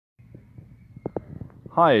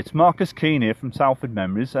Hi, it's Marcus Keane here from Telford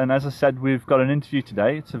Memories, and as I said, we've got an interview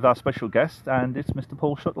today. It's with our special guest, and it's Mr.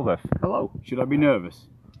 Paul Shuttleworth. Hello. Should I be nervous?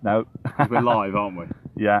 No. Because we're live, aren't we?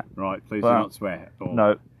 Yeah. Right. Please Well, do not swear.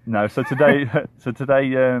 Or... No. So today,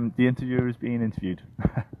 the interviewer is being interviewed.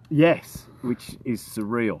 Yes, which is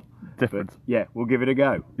surreal. Different. But yeah, we'll give it a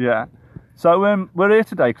go. Yeah. So we're here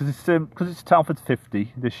today because it's Telford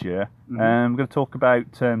 50 this year. Mm-hmm. We're going to talk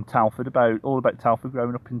about Telford, all about Telford,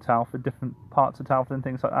 growing up in Telford, different parts of Telford and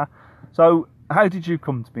things like that. So how did you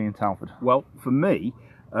come to be in Telford? Well, for me,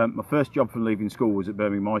 my first job from leaving school was at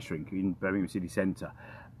Birmingham Ice Rink in Birmingham City Centre.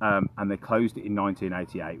 And they closed it in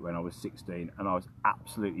 1988 when I was 16, and I was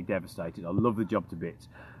absolutely devastated. I loved the job to bits.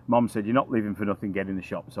 Mum said, "You're not leaving for nothing, get in the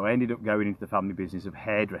shop." So I ended up going into the family business of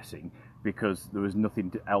hairdressing because there was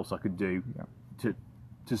nothing else I could do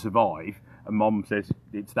to survive. And Mum says,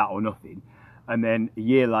 "It's that or nothing." And then a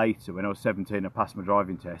year later, when I was 17, I passed my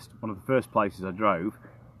driving test. One of the first places I drove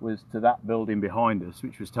was to that building behind us,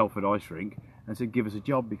 which was Telford Ice Rink, and said, "Give us a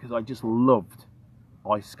job," because I just loved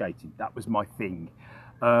ice skating. That was my thing.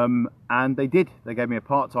 And they did. They gave me a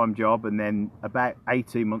part-time job, and then about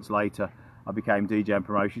 18 months later, I became DJ and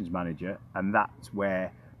promotions manager, and that's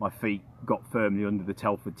where my feet got firmly under the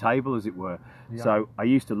Telford table, as it were. Yeah. So I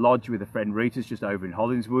used to lodge with a friend, Rita's, just over in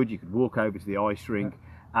Hollingswood. You could walk over to the ice rink,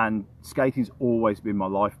 and skating's always been my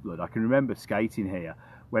lifeblood. I can remember skating here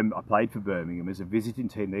when I played for Birmingham as a visiting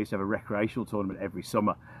team. They used to have a recreational tournament every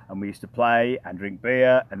summer, and we used to play and drink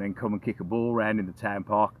beer and then come and kick a ball around in the town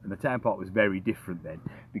park. And the town park was very different then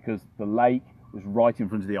because the lake was right in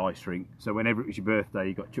front of the ice rink. So whenever it was your birthday,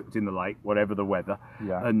 you got chucked in the lake, whatever the weather.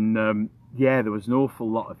 Yeah. And yeah, there was an awful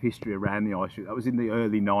lot of history around the ice rink. That was in the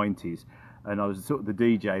early 90s, and I was sort of the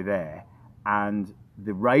DJ there. And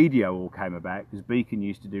the radio all came about because Beacon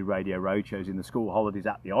used to do radio roadshows in the school holidays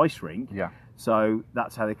at the ice rink. Yeah. So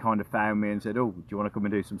that's how they kind of found me and said, "Oh, do you want to come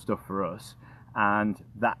and do some stuff for us?" And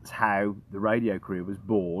that's how the radio career was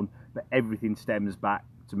born. But everything stems back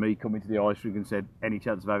to me coming to the ice rink and said, "Any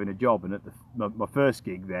chance of having a job?" And at my first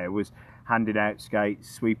gig there was handing out skates,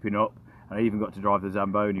 sweeping up, and I even got to drive the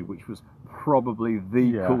Zamboni, which was probably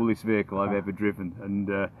the coolest vehicle I've ever driven.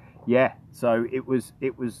 And yeah, so it was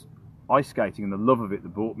ice skating and the love of it that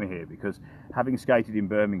brought me here, because having skated in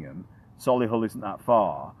Birmingham, Solihull isn't that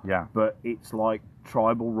far, but it's like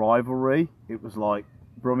tribal rivalry. It was like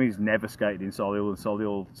Brummies never skated in Solihull and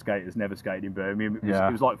Solihull skaters never skated in Birmingham.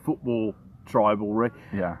 It was like football rivalry.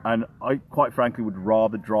 And I quite frankly would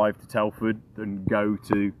rather drive to Telford than go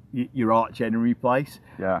to your arch enemy place.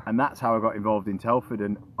 And that's how I got involved in Telford,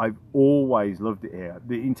 and I've always loved it here.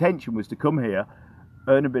 The intention was to come here,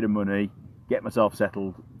 earn a bit of money, get myself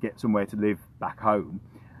settled, get somewhere to live back home.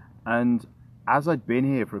 And as I'd been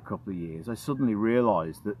here for a couple of years, I suddenly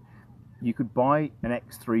realised that you could buy an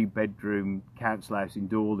X3 bedroom council house in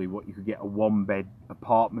Dorley, what you could get a 1-bed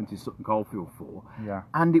apartment in Sutton Coldfield for,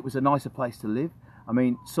 and it was a nicer place to live. I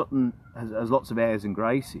mean, Sutton has lots of airs and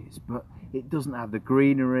graces, but it doesn't have the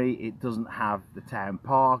greenery, it doesn't have the town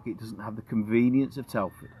park, it doesn't have the convenience of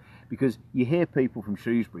Telford. Because you hear people from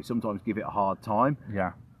Shrewsbury sometimes give it a hard time,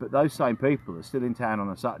 but those same people are still in town on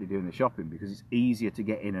a Saturday doing the shopping because it's easier to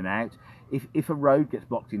get in and out. If a road gets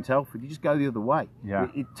blocked in Telford, you just go the other way.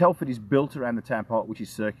 Telford is built around the town park, which is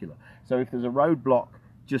circular. So if there's a road block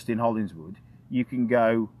just in Hollingswood, you can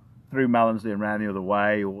go through Mallinsley and round the other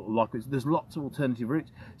way, or there's lots of alternative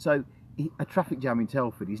routes. So a traffic jam in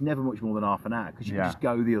Telford is never much more than half an hour because you can just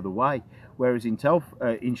go the other way. Whereas in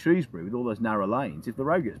Shrewsbury, with all those narrow lanes, if the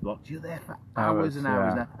road gets blocked, you're there for hours and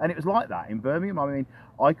hours and hours. And it was like that in Birmingham. I mean,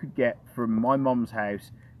 I could get from my mum's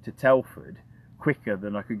house to Telford quicker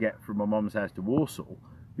than I could get from my mum's house to Walsall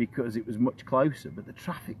because it was much closer, but the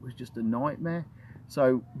traffic was just a nightmare.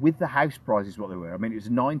 So with the house prices what they were, I mean, it was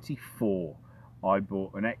 94. I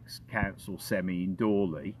bought an ex-council semi in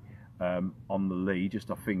Dorley, on the Lee, just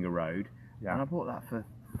off Finger Road, and I bought that for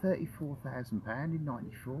 £34,000 in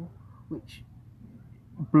 '94, which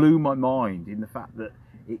blew my mind in the fact that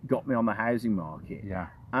it got me on the housing market.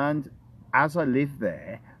 And as I lived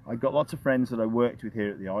there, I got lots of friends that I worked with here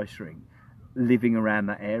at the ice rink living around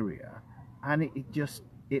that area, and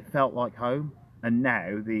it felt like home. And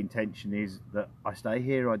now the intention is that I stay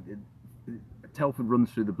here. Telford runs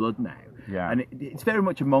through the blood now, and it's very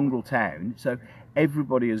much a mongrel town, so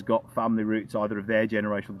everybody has got family roots either of their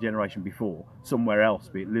generation or the generation before somewhere else,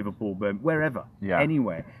 be it Liverpool, Birmingham, wherever,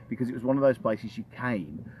 anywhere, because it was one of those places you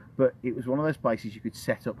came, but it was one of those places you could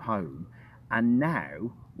set up home. And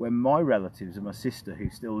now when my relatives and my sister, who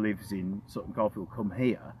still lives in Sutton Coldfield, come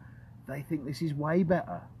here, they think this is way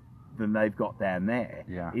better than they've got down there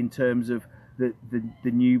in terms of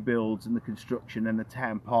the new builds and the construction and the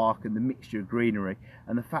town park and the mixture of greenery,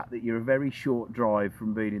 and the fact that you're a very short drive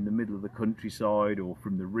from being in the middle of the countryside, or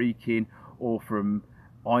from the Wrekin, or from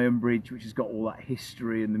Ironbridge, which has got all that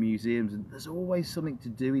history and the museums, and there's always something to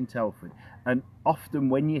do in Telford. And often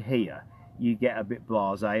when you're here, you get a bit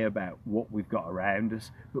blasé about what we've got around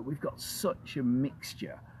us, but we've got such a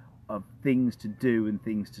mixture of things to do and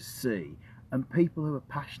things to see, and people who are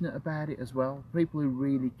passionate about it as well, people who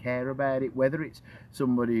really care about it, whether it's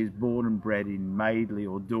somebody who's born and bred in Madeley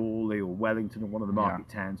or Dawley or Wellington or one of the market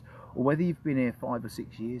towns, or whether you've been here 5 or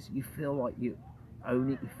 6 years, you feel like you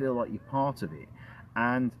own it, you feel like you're part of it.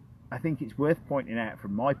 And I think it's worth pointing out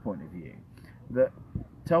from my point of view that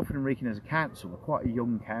Telford and Wrekin as a council are quite a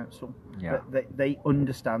young council. They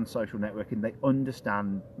understand social networking, they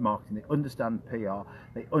understand marketing, they understand PR,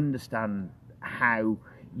 they understand how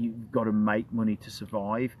you've got to make money to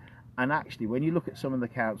survive. And actually, when you look at some of the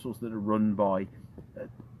councils that are run by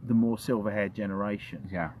the more silver-haired generation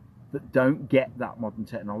that don't get that modern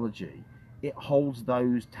technology, it holds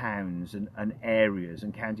those towns and areas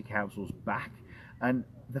and county councils back. And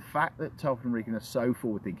the fact that Telford and Wrekin are so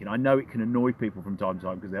forward-thinking, I know it can annoy people from time to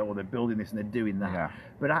time because they're building this and they're doing that,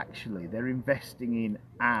 but actually they're investing in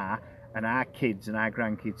our kids and our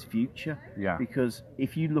grandkids' future. Because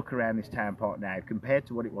if you look around this town park now, compared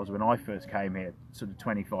to what it was when I first came here sort of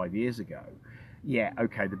 25 years ago,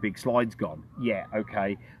 okay, the big slide's gone.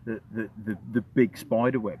 Okay, the big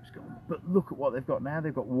spider web's gone. But look at what they've got now.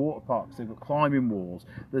 They've got water parks, they've got climbing walls,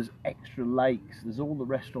 there's extra lakes, there's all the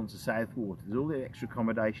restaurants at Southwater, there's all the extra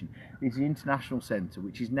accommodation. There's the International Centre,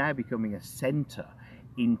 which is now becoming a centre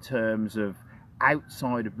in terms of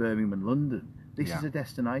outside of Birmingham and London. This is a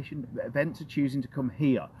destination. Events are choosing to come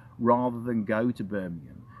here rather than go to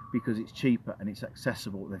Birmingham because it's cheaper and it's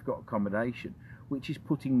accessible. They've got accommodation, which is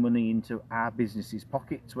putting money into our businesses'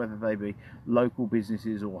 pockets, whether they be local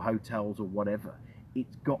businesses or hotels or whatever.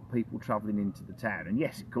 It's got people travelling into the town. And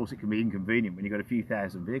yes, of course, it can be inconvenient when you've got a few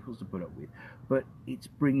thousand vehicles to put up with, but it's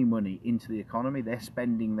bringing money into the economy. They're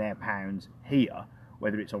spending their pounds here,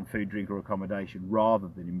 whether it's on food, drink or accommodation, rather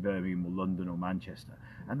than in Birmingham or London or Manchester.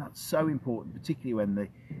 And that's so important, particularly when the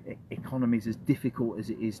economy is as difficult as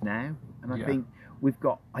it is now. And I think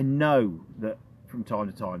I know that from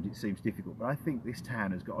time to time it seems difficult, but I think this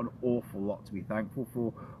town has got an awful lot to be thankful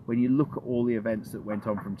for when you look at all the events that went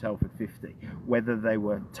on from Telford 50, whether they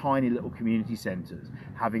were tiny little community centres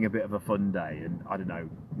having a bit of a fun day and, I don't know,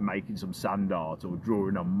 making some sand art or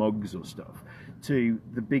drawing on mugs or stuff, to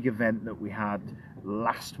the big event that we had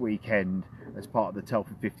last weekend as part of the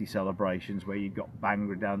Telford 50 celebrations, where you've got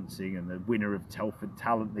Bhangra dancing and the winner of Telford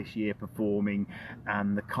Talent this year performing,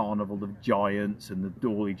 and the Carnival of Giants and the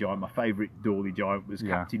Dawley Giant. My favourite Dawley Giant was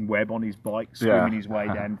Captain Webb on his bike swimming his way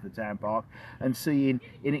down to the town park, and seeing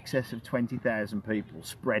in excess of 20,000 people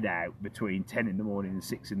spread out between 10 in the morning and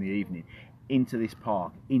 6 in the evening into this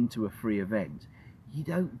park, into a free event. You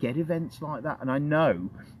don't get events like that. And I know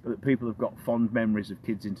that people have got fond memories of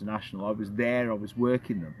Kids International. I was there, I was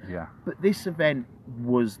working them. But this event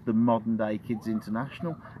was the modern day Kids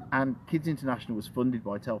International, and Kids International was funded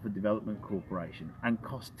by Telford Development Corporation and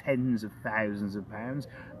cost tens of thousands of pounds,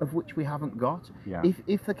 of which we haven't got.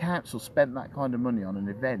 If the council spent that kind of money on an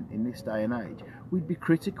event in this day and age, we'd be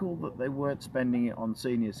critical that they weren't spending it on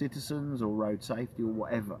senior citizens or road safety or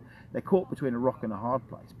whatever. They're caught between a rock and a hard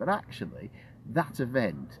place. But actually, that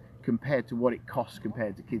event, compared to what it costs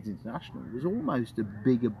compared to Kids International, was almost a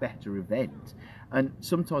bigger, better event. And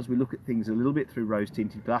sometimes we look at things a little bit through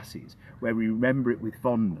rose-tinted glasses, where we remember it with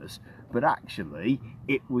fondness, but actually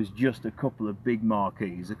it was just a couple of big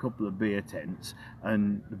marquees, a couple of beer tents,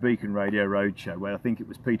 and the Beacon Radio Roadshow, where I think it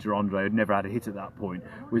was Peter Andre, who'd never had a hit at that point,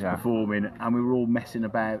 was performing, and we were all messing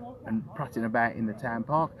about and prattling about in the town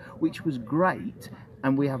park, which was great.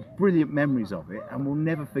 And we have brilliant memories of it, and we'll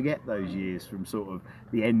never forget those years from sort of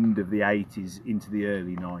the end of the 80s into the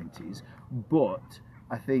early 90s. But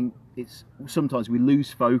I think it's sometimes we lose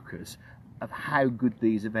focus of how good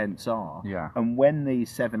these events are. And when these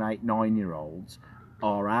 7, 8, 9-year-olds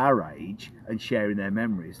are our age and sharing their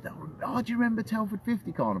memories, they'll do you remember Telford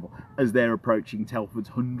 50 Carnival? As they're approaching Telford's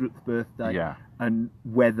 100th birthday. And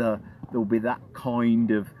whether there'll be that kind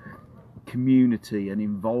of community and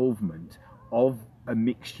involvement of a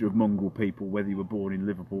mixture of mongrel people, whether you were born in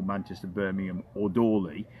Liverpool, Manchester, Birmingham or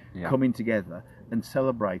Dawley, coming together and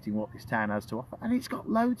celebrating what this town has to offer. And it's got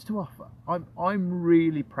loads to offer. I'm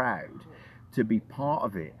really proud to be part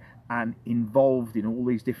of it and involved in all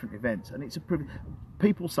these different events. And it's a privilege.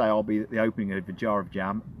 People say I'll be at the opening of a Jar of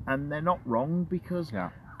Jam, and they're not wrong, because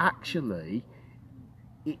actually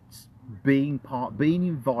it's being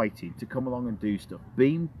invited to come along and do stuff,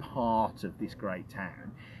 being part of this great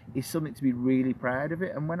town is something to be really proud of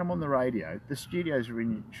it. And when I'm on the radio, the studios are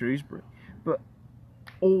in Shrewsbury, but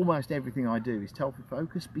almost everything I do is Telford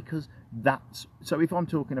focused, because so if I'm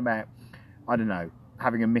talking about, I don't know,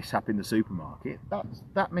 having a mishap in the supermarket,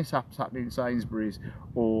 that mishap's happening in Sainsbury's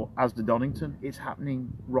or Asda Donington. It's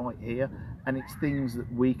happening right here, and it's things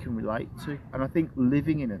that we can relate to. And I think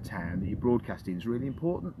living in a town that you're broadcasting is really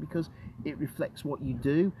important, because it reflects what you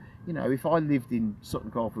do. You know, if I lived in Sutton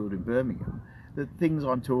Coldfield in Birmingham, the things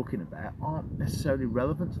I'm talking about aren't necessarily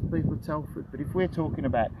relevant to the people of Telford. But if we're talking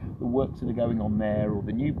about the works that are going on there, or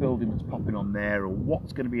the new building that's popping on there, or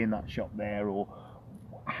what's going to be in that shop there, or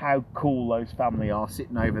how cool those family are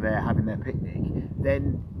sitting over there having their picnic,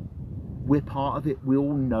 then we're part of it. We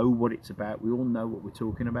all know what it's about. We all know what we're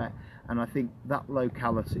talking about. And I think that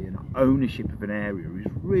locality and ownership of an area is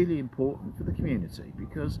really important for the community,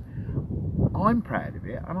 because I'm proud of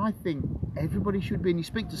it, and I think everybody should be. And you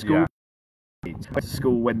speak to school kids. I went to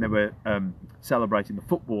school when they were celebrating the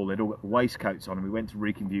football. They'd all got the waistcoats on, and we went to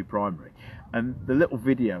Wrekin View Primary, and the little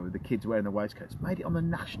video of the kids wearing the waistcoats made it on the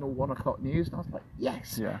national 1 o'clock news, and I was like,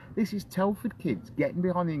 yes, this is Telford kids getting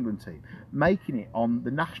behind the England team, making it on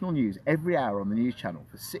the national news every hour on the news channel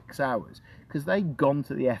for 6 hours, because they'd gone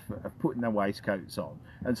to the effort of putting their waistcoats on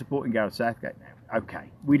and supporting Gareth Southgate. Now,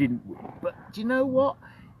 okay, we didn't win, but do you know what?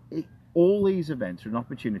 All these events are an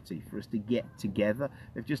opportunity for us to get together.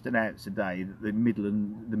 They've just announced today that the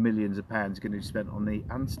millions of pounds are going to be spent on the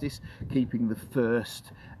Anstis, keeping the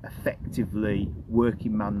first effectively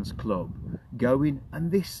working man's club going.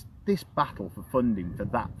 And this battle for funding for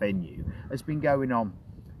that venue has been going on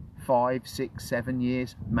 5, 6, 7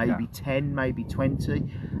 years, maybe 10, maybe 20.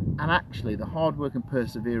 And actually the hard work and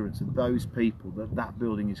perseverance of those people that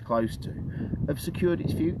building is close to have secured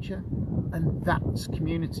its future. And that's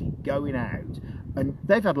community going out, and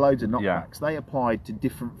they've had loads of knockbacks. They applied to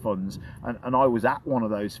different funds, and I was at one of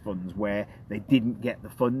those funds where they didn't get the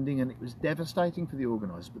funding, and it was devastating for the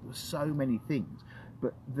organisers. But there were so many things,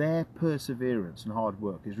 but their perseverance and hard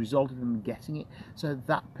work has resulted in them getting it. So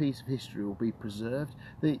that piece of history will be preserved.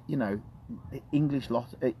 The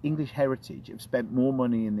English heritage have spent more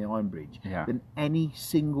money in the Iron Bridge than any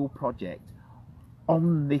single project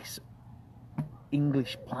on this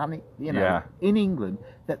English planet, in England,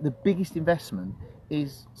 that the biggest investment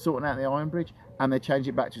is sorting out the Iron Bridge, and they change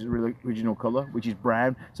it back to its original colour, which is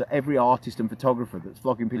brown. So every artist and photographer that's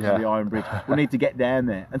flocking pictures of the Iron Bridge will need to get down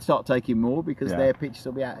there and start taking more, because their pictures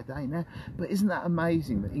will be out of date now. But isn't that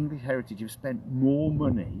amazing that English heritage have spent more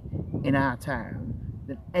money in our town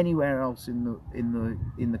than anywhere else in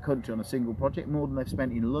the country on a single project, more than they've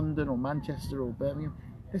spent in London or Manchester or Birmingham?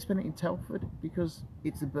 They spent it in Telford because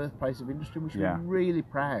it's the birthplace of industry. We should be really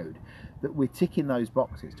proud that we're ticking those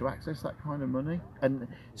boxes to access that kind of money and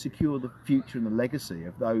secure the future and the legacy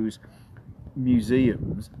of those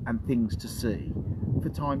museums and things to see for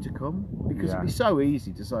time to come. Because it'd be so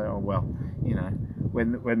easy to say, oh well, you know,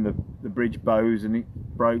 when the bridge bows and it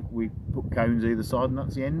broke, we put cones either side and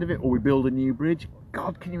that's the end of it, or we build a new bridge.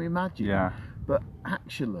 God, can you imagine? But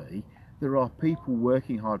actually, there are people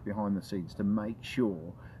working hard behind the scenes to make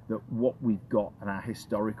sure that what we've got and our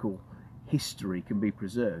historical history can be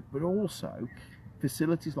preserved, but also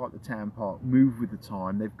facilities like the town park move with the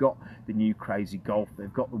time. They've got the new crazy golf,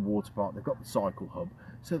 they've got the water park, they've got the cycle hub,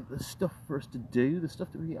 so that there's stuff for us to do, the stuff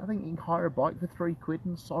that I think you can hire a bike for £3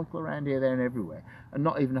 and cycle around here, there and everywhere, and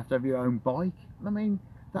not even have to have your own bike. I mean,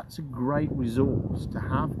 that's a great resource to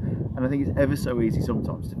have, and I think it's ever so easy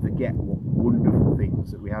sometimes to forget what wonderful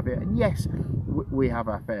things that we have here. And yes, we have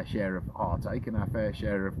our fair share of heartache and our fair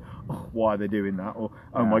share of, oh, why are they doing that? Or,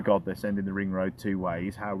 oh my God, they're sending the ring road 2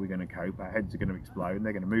 ways. How are we going to cope? Our heads are going to explode, and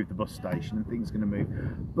they're going to move the bus station, and things are going to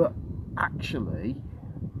move. But actually,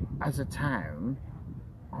 as a town,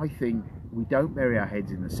 I think we don't bury our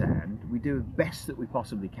heads in the sand. We do the best that we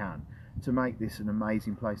possibly can to make this an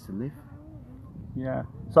amazing place to live. Yeah.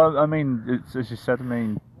 So, I mean, it's, as you said, I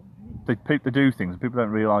mean, they do things, and people don't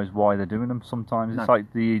realise why they're doing them sometimes. It's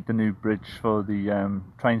like the new bridge for the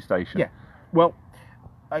train station. Yeah. Well,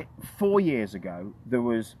 4 years ago, there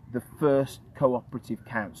was the first cooperative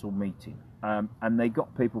council meeting, and they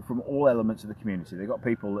got people from all elements of the community. They got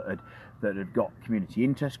people that had got community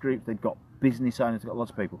interest groups, they'd got business owners, they got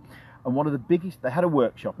lots of people. And one of the biggest, they had a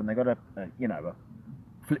workshop, and they got a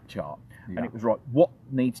flip chart. And it was right, what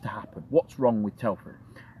needs to happen? What's wrong with Telford?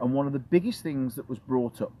 And one of the biggest things that was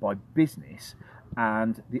brought up by business,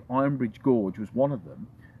 and the Iron Bridge Gorge was one of them,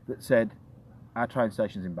 that said, our train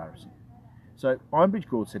station's embarrassing. So Iron Bridge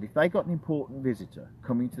Gorge said if they got an important visitor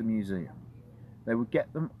coming to the museum, they would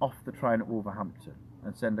get them off the train at Wolverhampton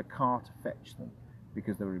and send a car to fetch them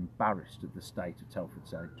because they were embarrassed of the state of Telford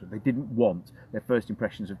Central. They didn't want their first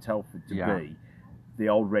impressions of Telford to be the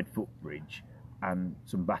old red footbridge and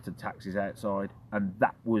some battered taxis outside, and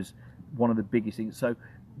that was one of the biggest things. So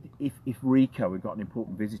if Rico had got an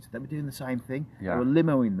important visitor, they were doing the same thing. They were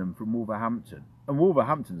limoing them from Wolverhampton, and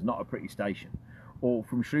Wolverhampton's not a pretty station, or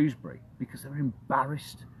from Shrewsbury, because they were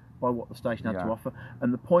embarrassed by what the station had to offer.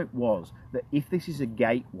 And the point was that if this is a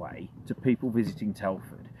gateway to people visiting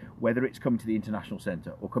Telford, whether it's coming to the International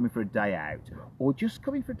Centre or coming for a day out or just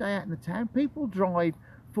coming for a day out in the town, people drive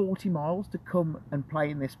 40 miles to come and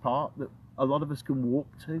play in this park that a lot of us can walk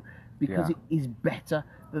to, because it is better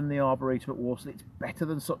than the Arboretum at Walsall. It's better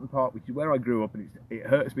than Sutton Park, which is where I grew up, and it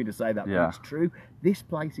hurts me to say that, but it's true. This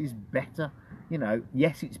place is better. You know,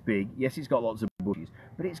 yes, it's big, yes, it's got lots of bushes,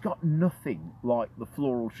 but it's got nothing like the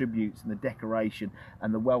floral tributes and the decoration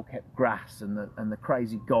and the well-kept grass and the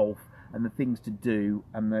crazy golf and the things to do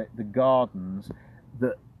and the gardens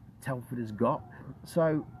that Telford has got.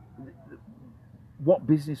 So what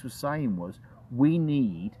business was saying was, we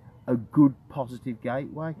need a good, positive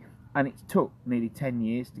gateway, and it took nearly 10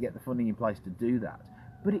 years to get the funding in place to do that.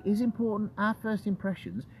 But it is important, our first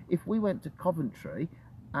impressions, if we went to Coventry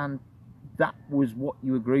and that was what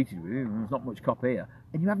you were greeted with, there's not much cop here,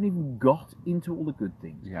 and you haven't even got into all the good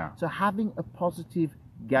things. So having a positive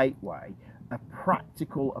gateway, a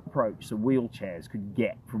practical approach so wheelchairs could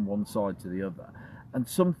get from one side to the other, and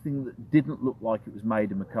something that didn't look like it was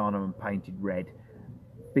made of Meccano and painted red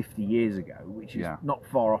 50 years ago, which is not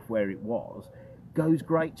far off where it was, goes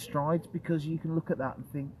great strides, because you can look at that and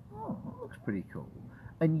think, oh, that looks pretty cool.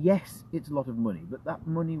 And yes, it's a lot of money, but that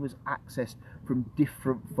money was accessed from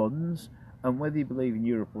different funds, and whether you believe in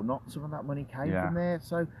Europe or not, some of that money came from there.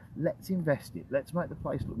 So let's invest it, let's make the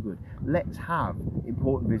place look good, let's have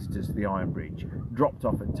important visitors to the Iron Bridge dropped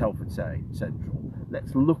off at Telford Central,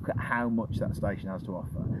 let's look at how much that station has to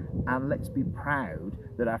offer, and let's be proud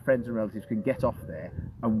that our friends and relatives can get off there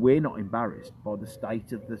and we're not embarrassed by the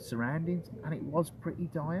state of the surroundings. And it was pretty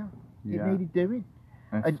dire. It needed doing.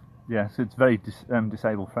 And so it's very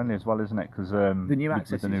disabled friendly as well, isn't it? Because the new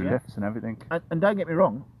access, with the new lifts and everything. And don't get me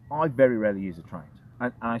wrong, I very rarely use the trains.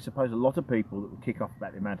 And I suppose a lot of people that would kick off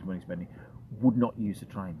about the amount of money spending would not use the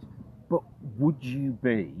trains. But would you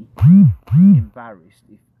be embarrassed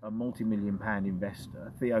if a multi-million-pound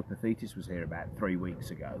investor, Theo Pathetis was here about 3 weeks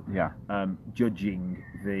ago, judging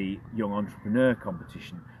the Young Entrepreneur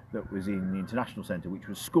competition that was in the International Centre, which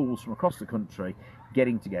was schools from across the country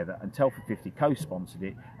getting together, and Telford 50 co-sponsored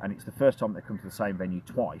it, and it's the first time they've come to the same venue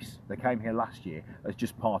twice. They came here last year as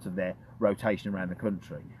just part of their rotation around the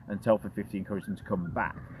country, and Telford 50 encouraged them to come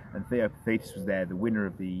back. And Theo Pathetis was there, the winner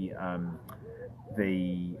of the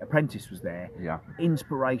Apprentice was there,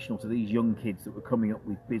 inspirational to these young kids that were coming up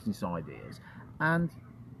with business ideas. And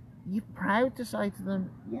you're proud to say to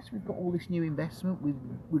them, yes, we've got all this new investment,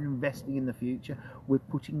 we're investing in the future, we're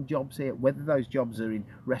putting jobs here, whether those jobs are in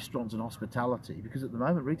restaurants and hospitality, because at the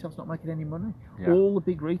moment retail's not making any money. All the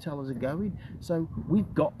big retailers are going, so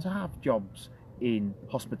we've got to have jobs in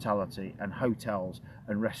hospitality and hotels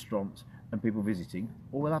and restaurants and people visiting,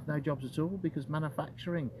 or we'll have no jobs at all, because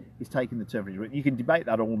manufacturing is taking the turf. You can debate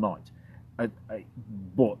that all night,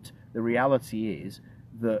 but the reality is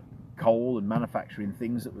that coal and manufacturing,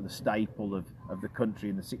 things that were the staple of the country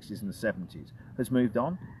in the 60s and the 70s, has moved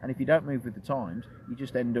on. And if you don't move with the times, you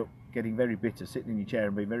just end up getting very bitter, sitting in your chair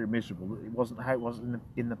and being very miserable. It wasn't how it was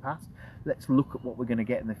in the past. Let's look at what we're going to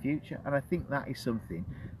get in the future. And I think that is something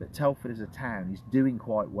that Telford as a town is doing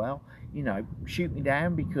quite well. You know, shoot me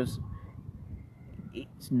down because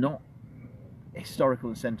it's not historical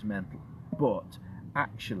and sentimental, but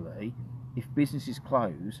actually, if businesses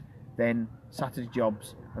close, then Saturday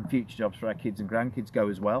jobs and future jobs for our kids and grandkids go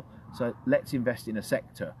as well. So let's invest in a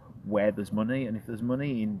sector where there's money, and if there's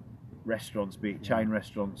money in restaurants, be it chain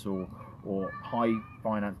restaurants or high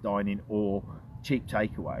finance dining or cheap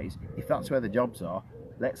takeaways, if that's where the jobs are,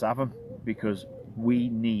 let's have them, because we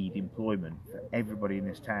need employment for everybody in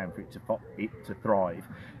this town for it to thrive.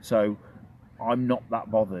 So I'm not that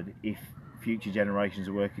bothered if future generations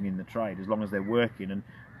are working in the trade, as long as they're working and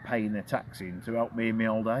paying their tax in to help me in my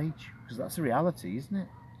old age, because that's the reality, isn't it?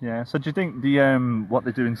 Yeah. So do you think the what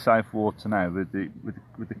they do in Southwater now with the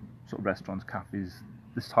sort of restaurants, cafes,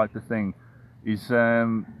 this type of thing, is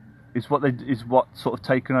what sort of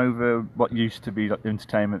taken over what used to be like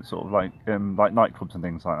entertainment, sort of like nightclubs and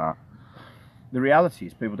things like that? The reality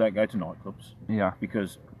is people don't go to nightclubs.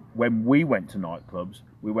 Because when we went to nightclubs,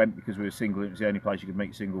 we went because we were single. It was the only place you could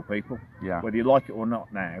meet single people. Whether you like it or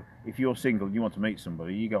not now, if you're single and you want to meet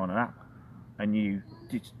somebody, you go on an app. and you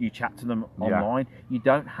chat to them online. You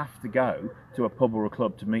don't have to go to a pub or a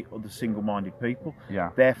club to meet other single-minded people.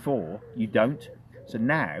 Therefore, you don't. So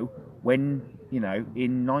now, when, in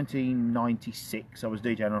 1996, I was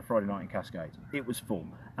DJing on a Friday night in Cascades, it was full.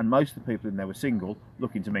 And most of the people in there were single,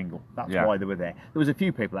 looking to mingle. That's why they were there. There was a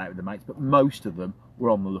few people out with their mates, but most of them were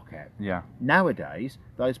on the lookout. Nowadays,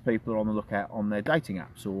 those people are on the lookout on their dating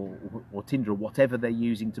apps or Tinder or whatever they're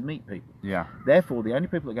using to meet people. Therefore, the only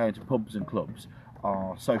people that go into pubs and clubs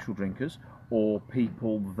are social drinkers or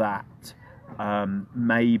people that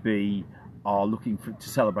maybe are looking to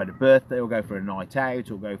celebrate a birthday or go for a night out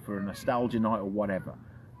or go for a nostalgia night or whatever.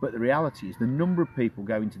 But the reality is the number of people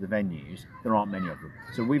going to the venues, there aren't many of them.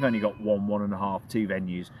 So we've only got 1.5, 2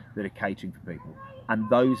 venues that are catering for people. And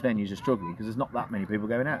those venues are struggling because there's not that many people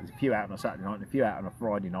going out. There's a few out on a Saturday night and a few out on a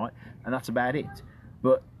Friday night, and that's about it.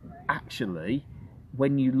 But actually,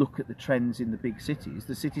 when you look at the trends in the big cities,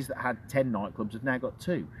 the cities that had 10 nightclubs have now got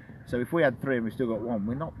 2. So if we had 3 and we still got 1,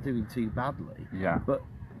 we're not doing too badly. But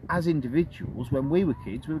as individuals, when we were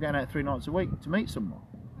kids, we were going out 3 nights a week to meet someone.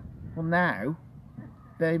 Well, now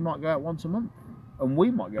they might go out once a month, and we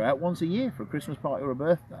might go out once a year for a Christmas party or a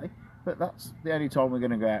birthday, but that's the only time we're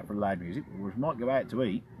going to go out for loud music. We might go out to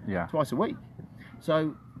eat twice a week.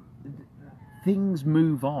 So things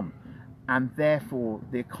move on, and therefore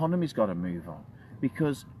the economy's got to move on,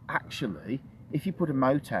 because actually if you put a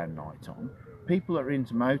Motown night on, people that are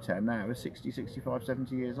into Motown now are 60, 65,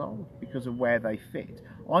 70 years old because of where they fit.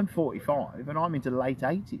 I'm 45 and I'm into the late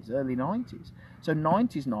 80s, early 90s. So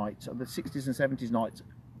 90s nights are the 60s and 70s nights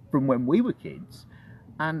from when we were kids.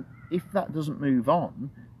 And if that doesn't move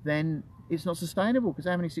on, then it's not sustainable, because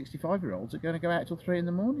how many 65-year-olds are going to go out till 3 in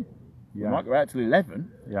the morning? They might go out till 11.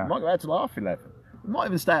 They might go out till half 11. We might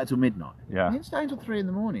even stay out till midnight. We ain't staying till 3 in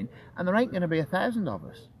the morning, and there ain't going to be 1,000 of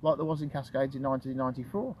us like there was in Cascades in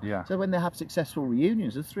 1994. So when they have successful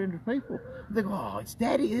reunions, there's 300 people. They go, oh, it's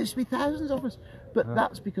dead. It used to be thousands of us, but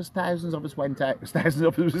that's because thousands of us went out because thousands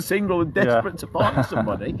of us were single and desperate to find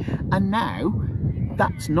somebody. And now,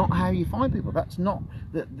 that's not how you find people. That's not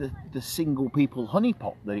the single people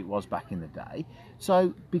honeypot that it was back in the day.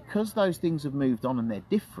 So because those things have moved on and they're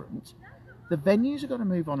different, the venues are going to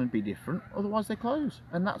move on and be different, otherwise they close.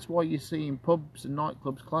 And that's why you're seeing pubs and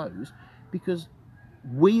nightclubs close, because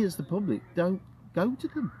we as the public don't go to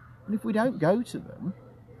them. And if we don't go to them,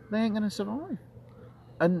 they ain't going to survive.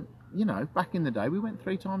 And, back in the day, we went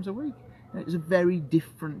 3 times a week. And it was a very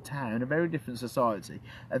different town, a very different society,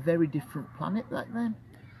 a very different planet back then.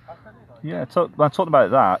 I talked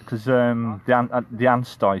about that because the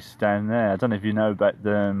Anstice down there, I don't know if you know, but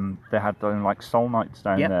they had like soul nights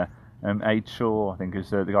down there. Aid Shaw, I think, is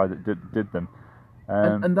the guy that did them.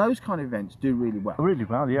 And those kind of events do really well. Really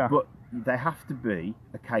well, yeah. But they have to be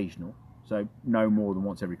occasional, so no more than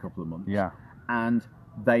once every couple of months. And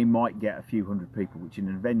they might get a few hundred people, which in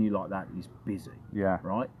a venue like that is busy.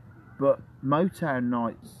 Right? But Motown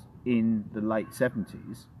nights in the late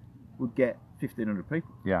 70s would get 1,500 people.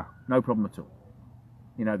 No problem at all.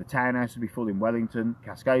 The Townhouse would be full in Wellington,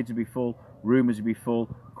 Cascades would be full, Rumours would be full,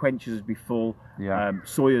 Quenchers would be full,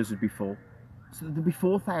 Sawyers would be full. So there'd be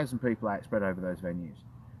 4,000 people out spread over those venues.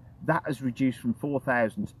 That has reduced from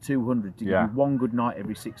 4,000 to 200 to give you one good night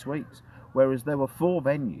every 6 weeks. Whereas there were 4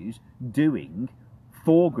 venues doing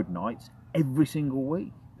 4 good nights every single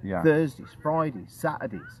week. Thursdays, Fridays,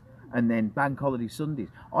 Saturdays, and then bank holiday Sundays.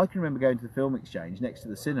 I can remember going to the Film Exchange next to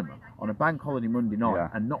the cinema on a bank holiday Monday night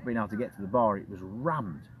and not being able to get to the bar. It was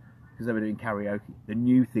rammed because they were doing karaoke. The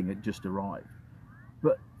new thing had just arrived.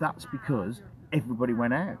 But that's because everybody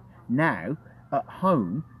went out. Now, at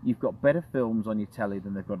home, you've got better films on your telly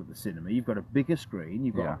than they've got at the cinema. You've got a bigger screen,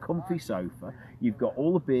 you've got a comfy sofa, you've got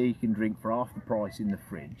all the beer you can drink for half the price in the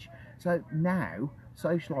fridge. So now,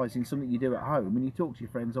 socialising is something you do at home and you talk to your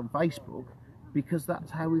friends on Facebook, because that's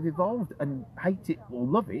how we've evolved. And hate it or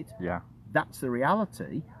love it, that's the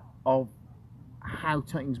reality of how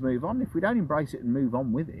things move on. If we don't embrace it and move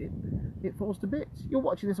on with it, it falls to bits. You're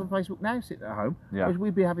watching this on Facebook now, sitting at home, whereas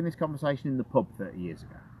we'd be having this conversation in the pub 30 years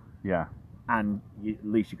ago. And at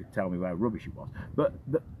least you could tell me where rubbish it was. But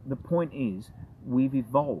the point is, we've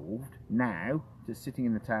evolved now to sitting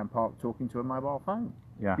in the town park talking to a mobile phone.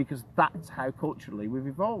 Because that's how culturally we've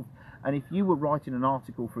evolved. And if you were writing an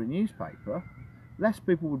article for a newspaper, less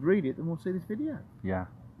people would read it than will see this video. Yeah,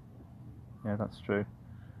 that's true.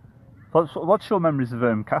 What's your memories of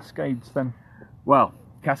Cascades then? Well,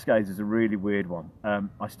 Cascades is a really weird one.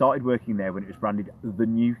 I started working there when it was branded the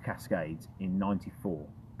New Cascades in '94,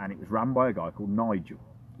 and it was ran by a guy called Nigel,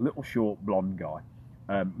 little short blonde guy.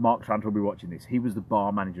 Mark Trant will be watching this. He was the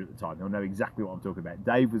bar manager at the time. He'll know exactly what I'm talking about.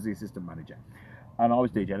 Dave was the assistant manager. and I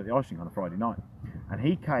was DJing at the Ice Rink on a Friday night. And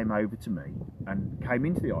he came over to me and came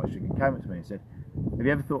into the Ice Rink and came up to me and said, "Have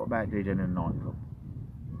you ever thought about DJing in a nightclub?"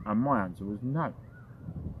 And my answer was no.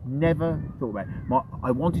 Never thought about it.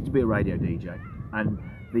 I wanted to be a radio DJ, and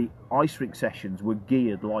the Ice Rink sessions were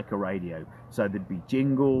geared like a radio. So there'd be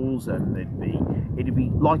jingles, and it'd be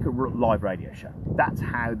like a live radio show. That's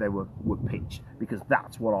how they were pitched, because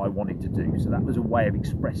that's what I wanted to do. So that was a way of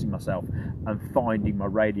expressing myself and finding my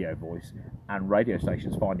radio voice, and radio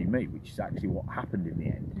stations finding me, which is actually what happened in the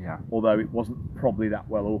end. Yeah. Although it wasn't probably that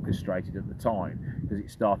well orchestrated at the time, because it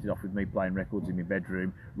started off with me playing records in my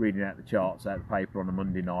bedroom, reading out the charts out of the paper on a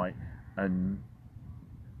Monday night, and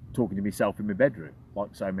talking to myself in my bedroom,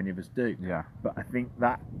 like so many of us do. Yeah. But I think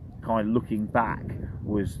that kind of looking back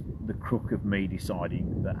was the crook of me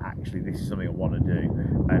deciding that actually this is something I want to do.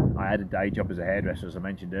 And I had a day job as a hairdresser, as I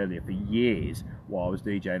mentioned earlier, for years while I was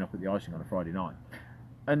DJing up at the Ice Rink on a Friday night.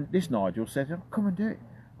 And this Nigel said, "Oh, come and do it."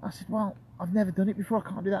 I said, "Well, I've never done it before. I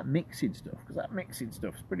can't do that mixing stuff, because that mixing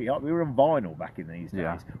stuff's pretty hard." We were on vinyl back in these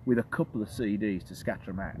days, with a couple of CDs to scatter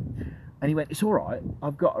them out. And he went, "It's all right.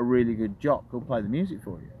 I've got a really good jock who'll play the music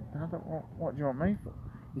for you." And I thought, "Well, what do you want me for?"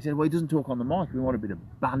 He said, "Well, he doesn't talk on the mic. We want a bit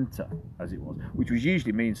of banter," as it was, which was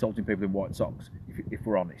usually me insulting people in white socks, if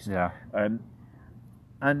we're honest. Yeah.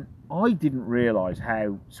 And I didn't realise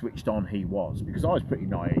how switched on he was, because I was pretty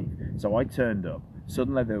naive. So I turned up.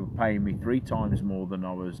 Suddenly they were paying me 3 times more than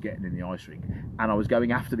I was getting in the Ice Rink, and I was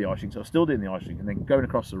going after the Ice Rink. So I was still doing the Ice Rink, and then going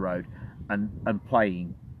across the road and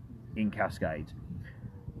playing in Cascades.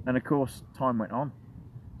 And of course, time went on.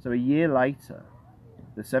 So a year later,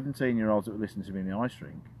 the 17-year-olds that were listening to me in the Ice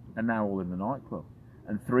Rink are now all in the nightclub.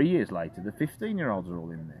 And 3 years later, the 15-year-olds are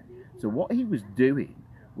all in there. So what he was doing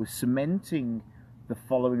was cementing the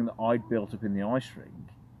following that I'd built up in the Ice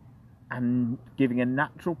Rink, and giving a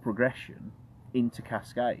natural progression into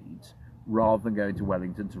Cascades, rather than going to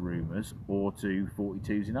Wellington, to Rumours, or to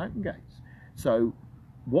 42s in Open Gates. So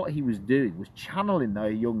what he was doing was channeling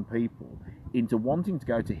those young people into wanting to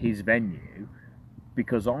go to his venue,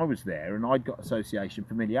 because I was there and I'd got association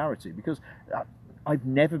familiarity, because I've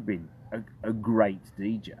never been a great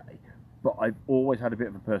DJ, but I've always had a bit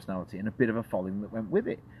of a personality and a bit of a following that went with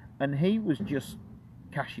it. And he was just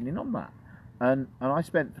cashing in on that. And I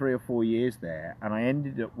spent 3 or 4 years there, and I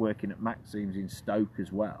ended up working at Maxim's in Stoke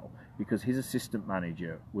as well, because his assistant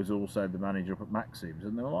manager was also the manager up at Maxim's,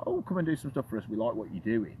 and they were like, "Oh, come and do some stuff for us, we like what you're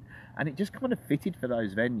doing." And it just kind of fitted for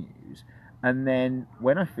those venues. And then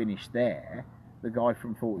when I finished there, the guy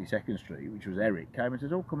from 42nd Street, which was Eric, came and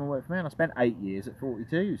said, "Oh, come and work for me." And I spent 8 years at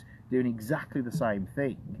 42's doing exactly the same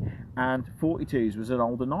thing. And 42's was an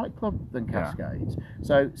older nightclub than Cascades. Yeah.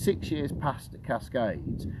 So 6 years passed at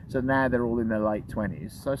Cascades. So now they're all in their late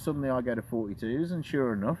 20s. So suddenly I go to 42's, and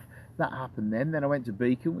sure enough, that happened then. Then I went to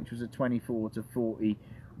Beacon, which was a 24 to 40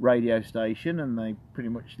 radio station, and they pretty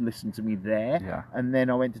much listened to me there. Yeah. And then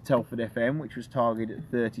I went to Telford FM, which was targeted at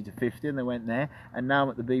 30 to 50, and they went there. And now I'm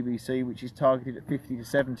at the BBC, which is targeted at 50 to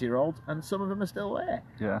 70-year-olds, and some of them are still there.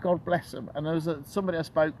 Yeah. God bless them. And there was somebody I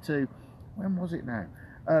spoke to, when was it now?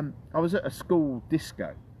 I was at a school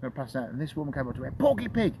disco, and this woman came up to me, "Porky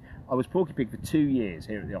Pig!" I was Porky Pig for 2 years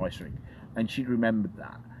here at the Ice Rink, and she'd remembered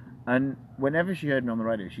that. And whenever she heard me on the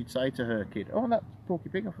radio, she'd say to her kid, "Oh, that's Porky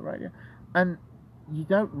Pig off the radio." And you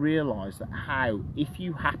don't realise that how, if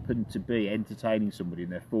you happen to be entertaining somebody in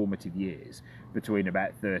their formative years, between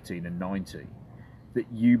about 13 and 19, that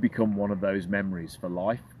you become one of those memories for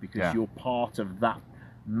life, because you're part of that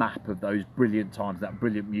map of those brilliant times, that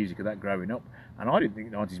brilliant music of that growing up. And I didn't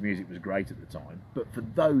think 90s music was great at the time, but for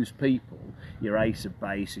those people, your Ace of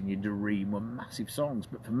Base and your Dream were massive songs.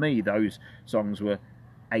 But for me, those songs were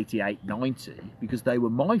 88, 90, because they were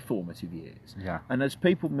my formative years. Yeah. And as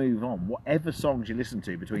people move on, whatever songs you listen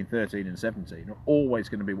to between 13 and 17 are always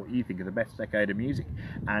going to be what you think are the best decade of music.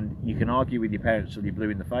 And you can argue with your parents till you're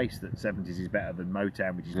blue in the face that 70s is better than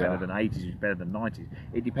Motown, which is better than 80s, which is better than 90s.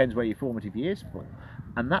 It depends where your formative years fall.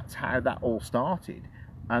 And that's how that all started.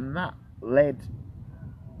 And that led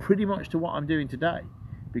pretty much to what I'm doing today.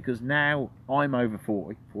 Because now I'm over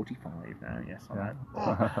 40, 45 now, yes, I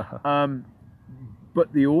know.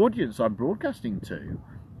 But the audience I'm broadcasting to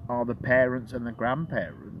are the parents and the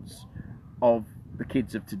grandparents of the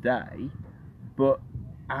kids of today, but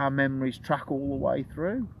our memories track all the way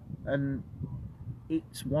through. And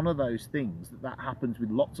it's one of those things that happens with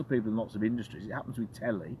lots of people in lots of industries. It happens with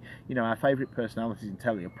telly. You know, our favourite personalities in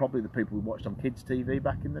telly are probably the people we watched on kids' TV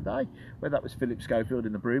back in the day, whether that was Philip Schofield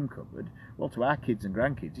in the broom cupboard. Well, to our kids and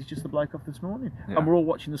grandkids, he's just the bloke off This Morning. Yeah. And we're all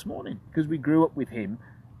watching This Morning because we grew up with him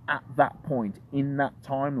at that point in that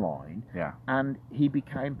timeline, Yeah. and he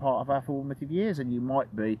became part of our formative years. And you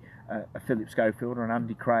might be a Philip Schofield or an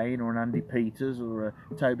Andy Crane or an Andy Peters or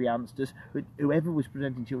a Toby Ansters, but whoever was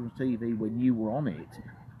presenting children's TV when you were on it,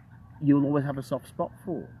 you'll always have a soft spot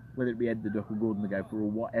for, whether it be Ed the Duck or Gordon the Gopher or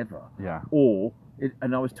whatever. Yeah.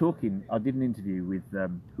 And I did an interview with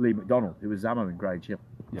Lee McDonald, who was Zamo in Grange Hill.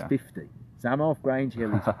 He's 50. Zamo off Grange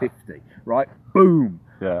Hill is 50. Right? Boom!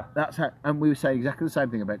 Yeah. That's how, and we were saying exactly the same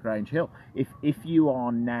thing about Grange Hill. If you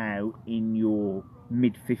are now in your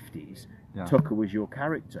mid-50s, Tucker was your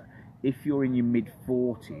character. If you're in your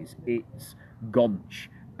mid-40s, it's Gonch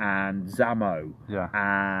and Zamo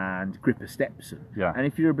and Gripper Stepson. Yeah. And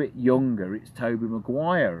if you're a bit younger, it's Toby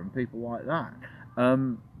Maguire and people like that.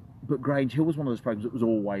 But Grange Hill was one of those programs that was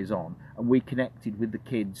always on, and we connected with the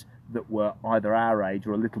kids that were either our age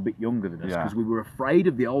or a little bit younger than us, because we were afraid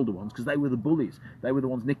of the older ones, because they were the bullies. They were the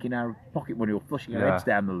ones nicking our pocket money or flushing our heads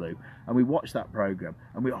down the loo. And we watched that program,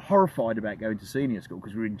 and we were horrified about going to senior school,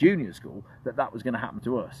 because we were in junior school, that was going to happen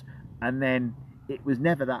to us. And then it was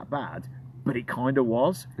never that bad, but it kind of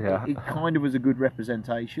was. Yeah. It kind of was a good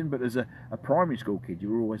representation, but as a primary school kid, you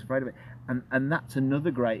were always afraid of it. And that's another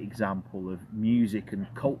great example of music and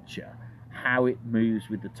culture, how it moves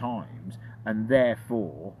with the times. And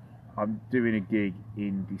therefore, I'm doing a gig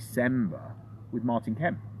in December with Martin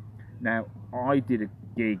Kemp. Now, I did a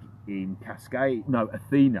gig in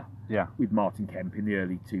Athena with Martin Kemp in the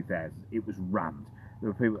early 2000s. It was rammed. There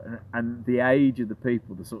were people, and the age of the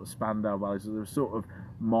people, the sort of Spandau Ballet, they were sort of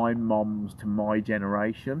my moms to my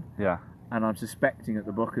generation. Yeah. And I'm suspecting at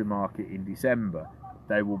the Booker Market in December,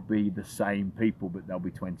 they will be the same people, but they'll be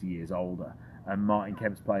 20 years older. And Martin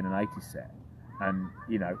Kemp's playing an 80s set. And,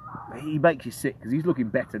 you know, he makes you sick, because he's looking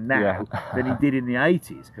better now than he did in the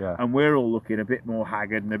 80s. Yeah. And we're all looking a bit more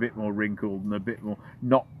haggard and a bit more wrinkled and a bit more,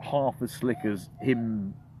 not half as slick as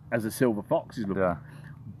him as a Silver Fox is looking. Yeah.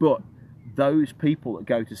 But those people that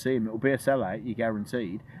go to see him, it'll be a sellout, you're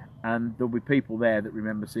guaranteed. And there'll be people there that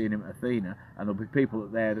remember seeing him at Athena, and there'll be people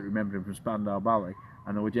there that remember him from Spandau Ballet,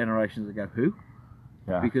 and there were generations that go, who?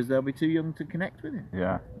 Yeah. Because they'll be too young to connect with him.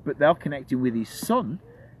 Yeah. But they'll connect him with his son,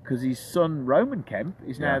 because his son Roman Kemp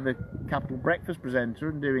is now the Capital Breakfast presenter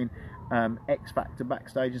and doing X Factor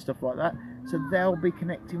backstage and stuff like that. So they'll be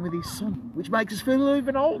connecting with his son, which makes us feel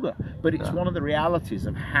even older. But it's one of the realities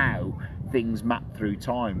of how things map through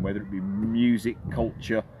time, whether it be music,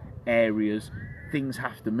 culture, areas. Things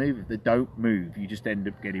have to move. If they don't move, you just end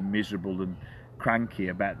up getting miserable and cranky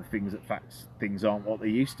about the things things aren't what they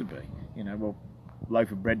used to be. You know, well,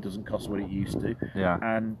 loaf of bread doesn't cost what it used to,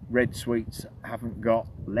 and red sweets haven't got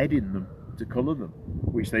lead in them to colour them,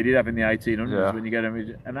 which they did have in the 1800s when you go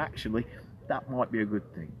down. And actually, that might be a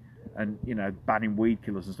good thing. And, you know, banning weed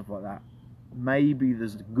killers and stuff like that. Maybe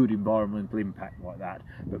there's a good environmental impact like that,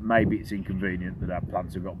 but maybe it's inconvenient that our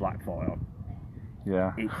plants have got black fly on.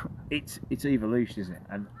 Yeah. It's evolution, isn't it?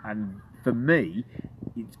 And for me,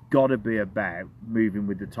 it's got to be about moving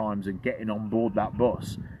with the times and getting on board that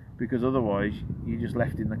bus, because otherwise you're just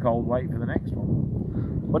left in the cold waiting for the next one.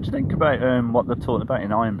 What do you think about what they're talking about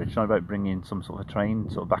in Ironbridge, about bringing some sort of train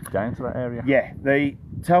sort of back down to that area? Yeah, the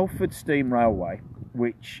Telford Steam Railway,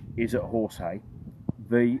 which is at Horsehay,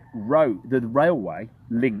 the railway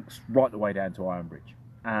links right the way down to Ironbridge.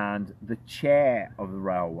 And the chair of the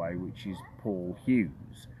railway, which is Paul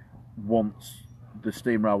Hughes, wants the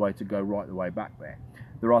steam railway to go right the way back there.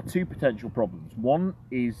 There are two potential problems. One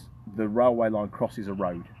is the railway line crosses a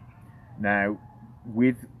road. Now,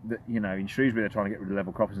 in Shrewsbury, they're trying to get rid of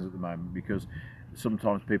level crossings at the moment, because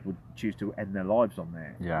sometimes people choose to end their lives on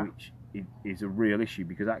there, which is a real issue,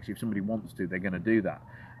 because actually if somebody wants to, they're going to do that.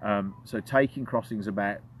 So taking crossings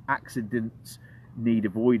about accidents need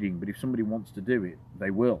avoiding, but if somebody wants to do it,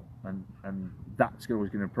 they will, and that's always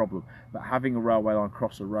going to be a problem. But having a railway line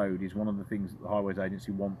cross a road is one of the things that the Highways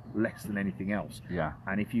Agency want less than anything else. Yeah.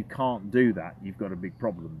 And if you can't do that, you've got a big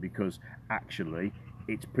problem, because actually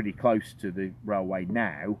it's pretty close to the railway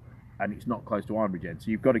now, and it's not close to Ironbridge End,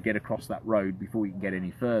 so you've got to get across that road before you can get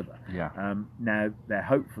any further. Yeah. Now, they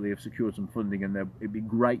hopefully have secured some funding, and it'd be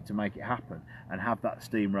great to make it happen and have that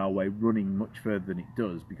steam railway running much further than it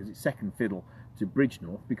does, because it's second fiddle to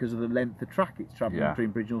Bridgenorth because of the length of track it's travelling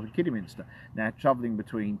between Bridgenorth and Kidderminster. Now, travelling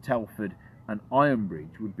between Telford and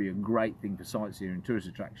Ironbridge would be a great thing for sightseeing and tourist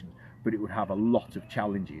attractions, but it would have a lot of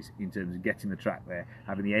challenges in terms of getting the track there,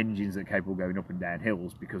 having the engines that are capable of going up and down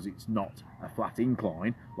hills, because it's not a flat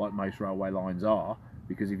incline like most railway lines are,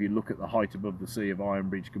 because if you look at the height above the sea of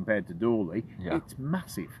Ironbridge compared to Dorley, it's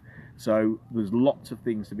massive. So there's lots of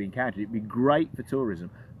things to be encountered. It'd be great for tourism,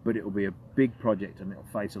 but it'll be a big project, and it'll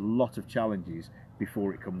face a lot of challenges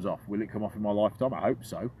before it comes off. Will it come off in my lifetime? I hope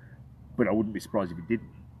so, but I wouldn't be surprised if it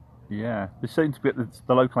didn't. Yeah, they seem to be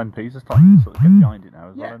the local MPs are starting to sort of get behind it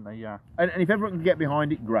now as well, aren't they? Yeah. And if everyone can get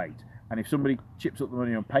behind it, great. And if somebody chips up the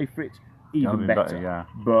money and pay for it, even better. Yeah.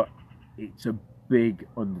 But it's a big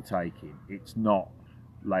undertaking. It's not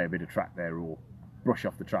lay a bit of track there or brush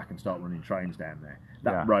off the track and start running trains down there.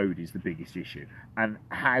 That road is the biggest issue. And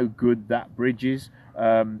how good that bridge is,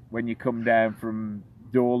 when you come down from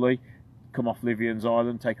Dawley, come off Livian's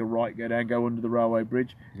Island, take a right, go down, go under the railway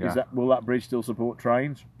bridge. Will that bridge still support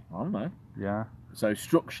trains? I don't know. Yeah. So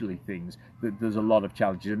structurally there's a lot of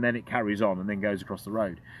challenges, and then it carries on and then goes across the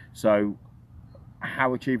road. So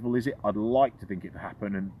how achievable is it? I'd like to think it would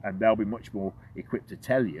happen, and they'll be much more equipped to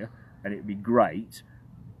tell you, and it'd be great,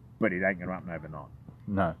 but it ain't going to happen overnight.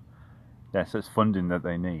 No. Yeah, so it's funding that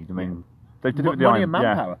they need. I mean, they did it with money and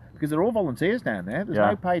manpower, because they're all volunteers down there. There's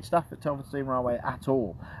no paid staff at Telford Steam Railway at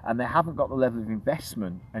all, and they haven't got the level of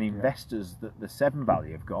investment and investors that the Severn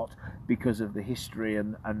Valley have got because of the history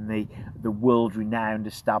and the world-renowned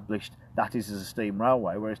established that is as a steam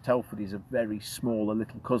railway, whereas Telford is a very small, a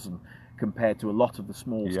little cousin compared to a lot of the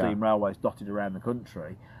small steam railways dotted around the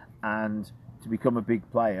country. And to become a big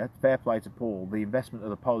player, fair play to Paul, the investment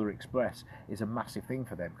of the Polar Express is a massive thing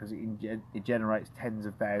for them, because it generates tens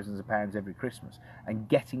of thousands of pounds every Christmas, and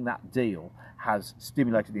getting that deal has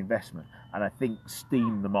stimulated the investment, and I think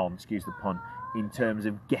steamed them on, excuse the pun, in terms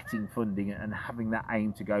of getting funding and having that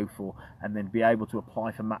aim to go for, and then be able to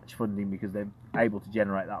apply for match funding because they're able to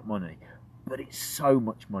generate that money. But it's so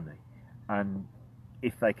much money, and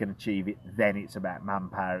if they can achieve it, then it's about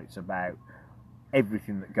manpower, it's about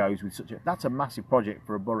everything that goes with that's a massive project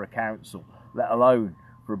for a borough council, let alone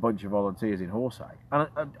for a bunch of volunteers in Horsey. And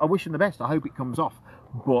I wish them the best. I hope it comes off,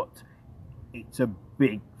 but it's a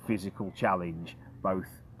big physical challenge, both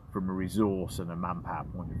from a resource and a manpower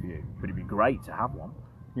point of view. But it'd be great to have one.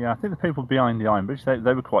 Yeah, I think the people behind the Iron Bridge, they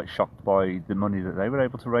were quite shocked by the money that they were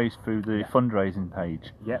able to raise through the fundraising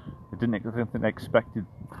page. Yeah. I don't think they expected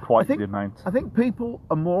quite the amount. I think people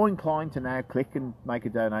are more inclined to now click and make a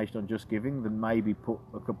donation on Just Giving than maybe put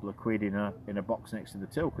a couple of quid in a box next to the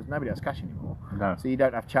till, because nobody has cash anymore. No. So you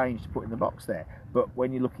don't have change to put in the box there. But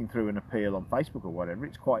when you're looking through an appeal on Facebook or whatever,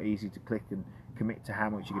 it's quite easy to click and commit to how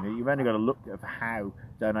much you're going to do. You've only got to look at how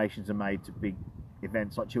donations are made to big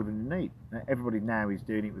events like Children in Need. Now, everybody now is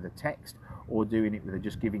doing it with a text or doing it with a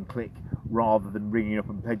Just Giving click, rather than ringing up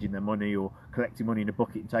and pledging their money or collecting money in a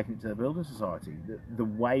bucket and taking it to the Building Society. The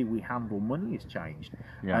way we handle money has changed.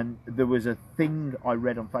 And there was a thing I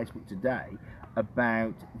read on Facebook today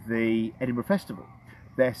about the Edinburgh Festival.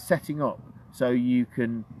 They're setting up so you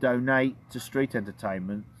can donate to street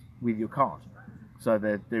entertainment with your card. So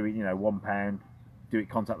they're doing, £1, do it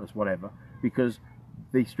contactless, whatever, because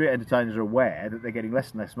the street entertainers are aware that they're getting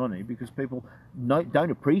less and less money because people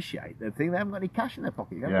don't appreciate the thing. They haven't got any cash in their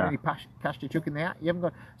pocket. They haven't got any cash to chuck in the hat. You haven't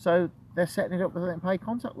got, so they're setting it up so they can pay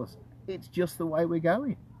contactless. It's just the way we're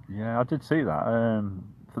going. Yeah, I did see that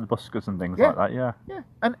for the buskers and things like that. Yeah. Yeah,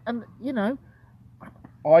 and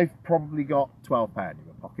I've probably got £12 in my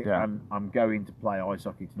pocket, and I'm going to play ice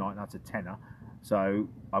hockey tonight, and that's a tenner. So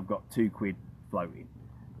I've got £2 floating.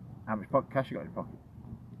 How much cash you got in your pocket?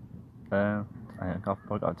 I've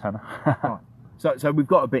probably got a tenner. Right. So we've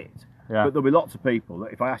got a bit, but there'll be lots of people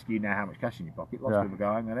that if I ask you now how much cash in your pocket, lots of people go,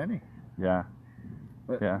 I haven't got any. Yeah.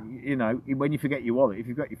 But when you forget your wallet, if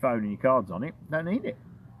you've got your phone and your cards on it, don't need it.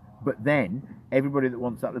 But then everybody that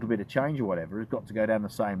wants that little bit of change or whatever has got to go down the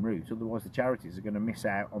same route. Otherwise, the charities are going to miss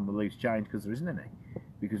out on the loose change because there isn't any,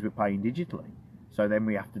 because we're paying digitally. So then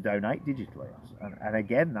we have to donate digitally, and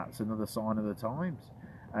again, that's another sign of the times.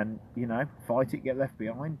 And fight it, get left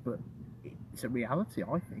behind, but it's a reality,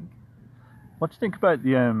 I think. What do you think about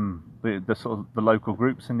the sort of the local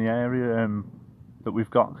groups in the area that we've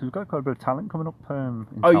got? Because we've got quite a bit of talent coming up. In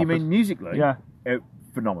Telford. You mean musically? Yeah.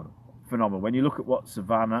 Phenomenal. When you look at what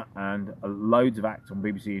Savannah and loads of acts on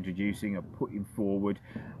BBC Introducing are putting forward,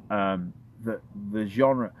 the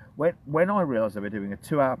genre. When I realised they were doing a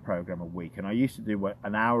 2-hour programme a week, and I used to do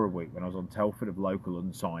an hour a week when I was on Telford of local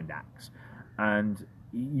unsigned acts, and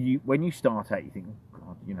when you start out, you think,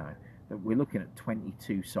 oh, God, that we're looking at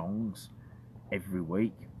 22 songs every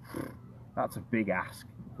week. That's a big ask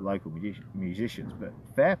for local musicians, but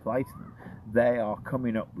fair play to them. They are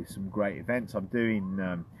coming up with some great events. I'm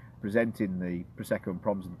doing presenting the Prosecco and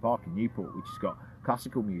Proms in the Park in Newport, which has got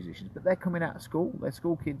classical musicians, but they're coming out of school. They're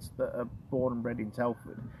school kids that are born and bred in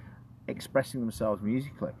Telford, expressing themselves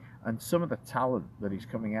musically, and some of the talent that is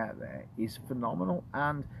coming out there is phenomenal.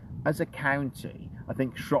 And as a county, I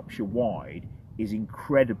think Shropshire wide is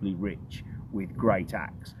incredibly rich with great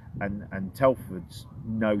acts, and Telford's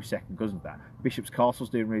no second cousin to that. Bishop's Castle's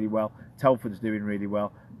doing really well. Telford's doing really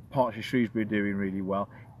well. Parts of Shrewsbury are doing really well.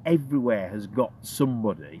 Everywhere has got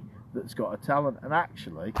somebody that's got a talent, and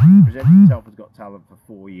actually presenting Telford's Got Talent for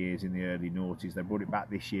 4 years in the early noughties. They brought it back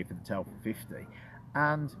this year for the Telford 50,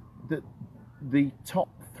 and the top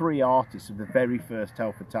 3 artists of the very first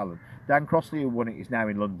Telford Talent. Dan Crossley, who won it, is now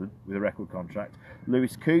in London with a record contract.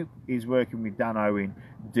 Lewis Coop is working with Dan Owen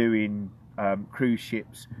doing cruise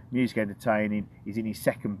ships, music entertaining. He's in his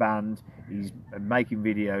second band. He's making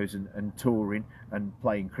videos and touring and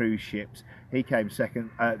playing cruise ships. He came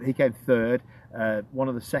third. One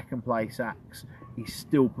of the second place acts is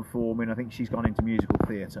still performing. I think she's gone into musical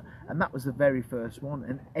theatre, and that was the very first one.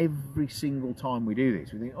 And every single time we do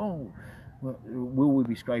this, we think, oh, well, will we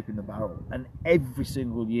be scraping the barrel? And every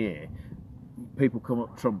single year, people come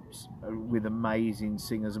up trumps with amazing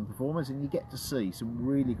singers and performers, and you get to see some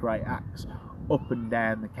really great acts up and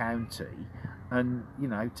down the county. And you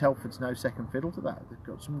know, Telford's no second fiddle to that. They've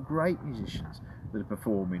got some great musicians that are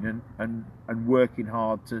performing and working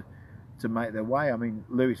hard to make their way. I mean,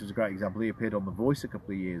 Lewis was a great example. He appeared on The Voice a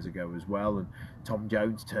couple of years ago as well, and Tom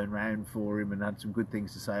Jones turned round for him and had some good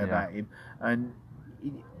things to say about him. And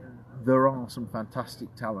there are some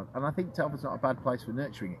fantastic talent, and I think Telford's not a bad place for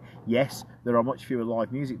nurturing it. Yes, there are much fewer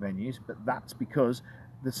live music venues, but that's because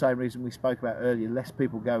the same reason we spoke about earlier, less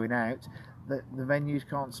people going out, that the venues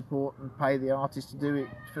can't support and pay the artists to do it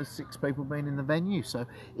for 6 people being in the venue. So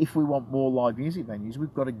if we want more live music venues,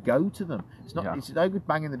 we've got to go to them. It's not it's no good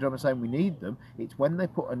banging the drum and saying we need them. It's when they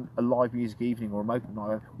put a live music evening or a open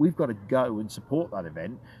night, we've got to go and support that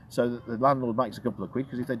event so that the landlord makes a couple of quid,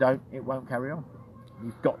 because if they don't, it won't carry on.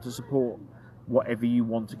 You've got to support whatever you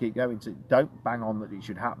want to keep going. So don't bang on that it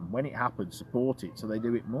should happen. When it happens, support it so they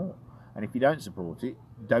do it more. And if you don't support it,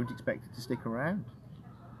 don't expect it to stick around.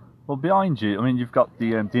 Well, behind you, I mean, you've got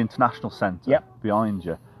the International Centre behind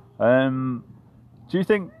you. Do you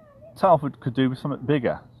think Telford could do with something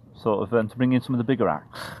bigger, sort of, to bring in some of the bigger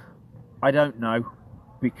acts? I don't know,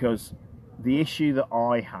 because the issue that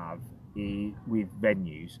I have is with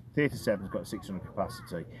venues. Theatre 7's got 600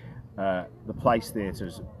 capacity. The Place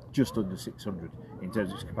Theatre's just under 600 in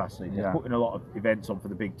terms of its capacity. They're putting a lot of events on for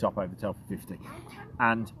the big top over Telford 50,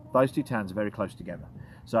 and those 2 towns are very close together.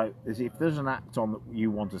 So if there's an act on that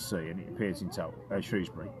you want to see and it appears in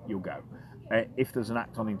Shrewsbury, you'll go. If there's an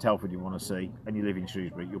act on in Telford you want to see and you live in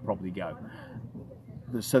Shrewsbury, you'll probably go.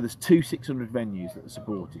 So there's 2 600 venues that are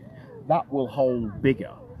supported. That will hold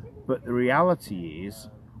bigger, but the reality is,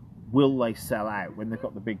 will they sell out when they've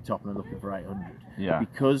got the big top and they're looking for 800? Yeah.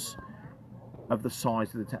 Because of the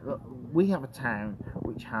size of the town. Look, we have a town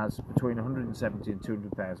which has between 170 and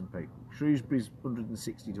 200,000 people. Shrewsbury's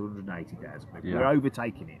 160 to 180,000 people. Yeah. We're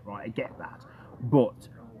overtaking it, right? I get that. But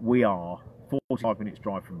we are 45 minutes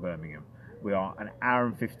drive from Birmingham. We are an hour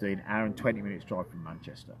and 15, hour and 20 minutes drive from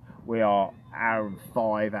Manchester. We are hour and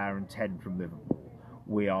 5, hour and 10 from Liverpool.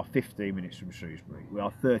 We are 15 minutes from Shrewsbury. We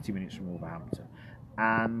are 30 minutes from Wolverhampton.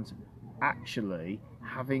 And actually,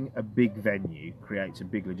 having a big venue creates a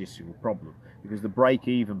big logistical problem, because the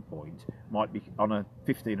break-even point might be on a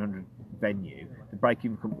 1,500 venue. The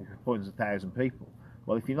break-even point is 1,000 people.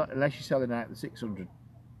 Well, if you're not, unless you're selling out the 600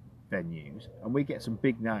 venues, and we get some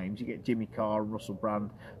big names, you get Jimmy Carr and Russell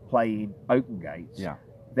Brand playing open gates. Yeah.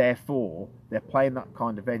 Therefore, they're playing that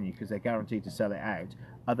kind of venue because they're guaranteed to sell it out.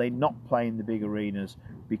 Are they not playing the big arenas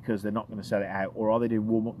because they're not going to sell it out, or are they doing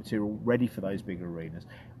warm-up material ready for those big arenas?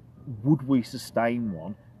 Would we sustain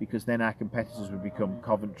one? Because then our competitors would become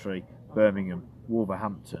Coventry, Birmingham,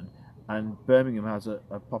 Wolverhampton, and Birmingham has a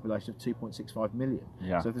population of 2.65 million.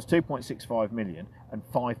 Yeah. So if there's 2.65 million and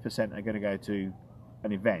 5% are going to go to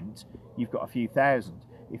an event, you've got a few thousand.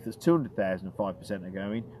 If there's 200,000 and 5% are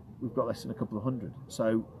going, we've got less than a couple of hundred.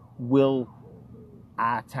 So will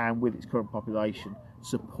our town, with its current population,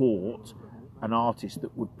 support an artist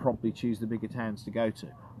that would probably choose the bigger towns to go to?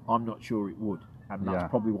 I'm not sure it would, and that's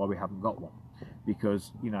probably why we haven't got one.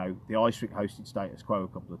 Because, you know, the Ice Rink hosted Status Quo a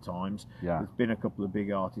couple of times. There's been a couple of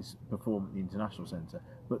big artists perform at the International Centre,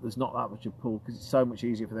 but there's not that much of a pull, because it's so much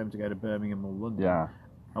easier for them to go to Birmingham or London,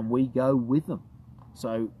 and we go with them.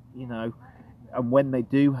 So, you know, and when they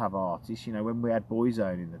do have artists, you know, when we had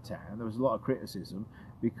Boyzone in the town, there was a lot of criticism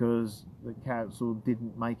because the council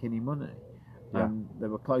didn't make any money. And they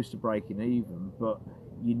were close to breaking even, but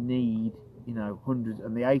you need, you know, hundreds,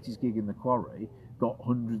 and the 80s gig in the Quarry got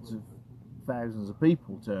hundreds of thousands of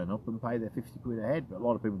people turn up and pay their 50 quid a head, but a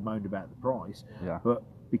lot of people moaned about the price. But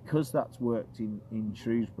because that's worked in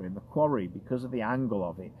Shrewsbury, and the Quarry, because of the angle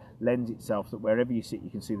of it, lends itself that wherever you sit you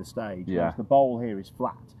can see the stage. The bowl here is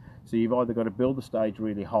flat, so you've either got to build the stage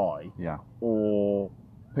really high, or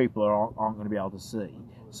people aren't going to be able to see.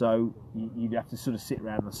 So you'd have to sort of sit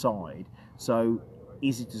around the side. So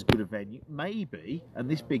is it as good a venue? Maybe, and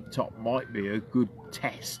this big top might be a good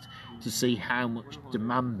test to see how much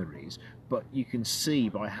demand there is. But you can see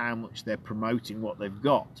by how much they're promoting what they've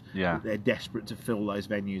got that they're desperate to fill those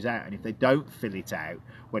venues out. And if they don't fill it out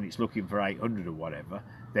when it's looking for 800 or whatever,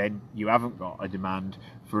 then you haven't got a demand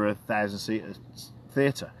for a 1,000-seater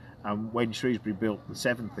theatre. And when Shrewsbury built the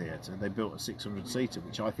 7 Theatre, they built a 600-seater,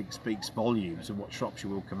 which I think speaks volumes of what Shropshire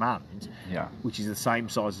will command, which is the same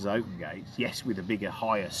size as Oaken Gate, yes, with a bigger,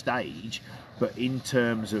 higher stage, but in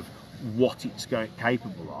terms of what it's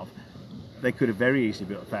capable of, they could have very easily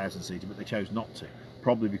built a 1,000-seater, but they chose not to,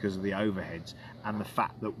 probably because of the overheads and the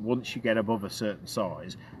fact that once you get above a certain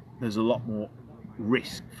size, there's a lot more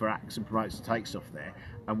risk for acts and promoters to take stuff there.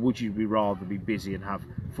 And would you rather be busy and have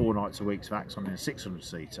 4 nights a week of acts on in a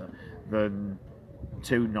 600-seater than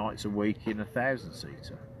 2 nights a week in a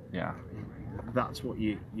 1,000-seater? Yeah. That's what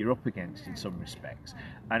you're up against in some respects.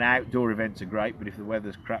 And outdoor events are great, but if the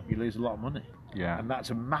weather's crap, you lose a lot of money. Yeah. And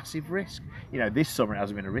that's a massive risk. You know, this summer it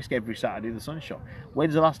hasn't been a risk. Every Saturday the sun shone.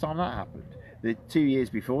 When's the last time that happened? The 2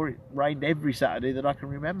 years before, it rained every Saturday that I can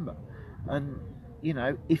remember. And you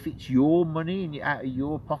know, if it's your money and you're out of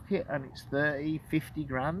your pocket and it's 30, 50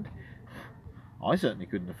 grand, I certainly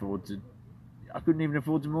couldn't afford to. I couldn't even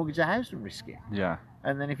afford to mortgage a house and risk it. Yeah.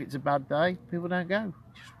 And then if it's a bad day, people don't go.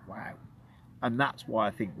 Just wow. And that's why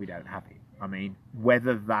I think we don't have it. I mean,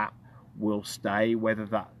 whether that will stay, whether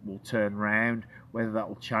that will turn round, whether that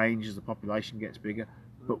will change as the population gets bigger,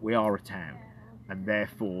 but we are a town, and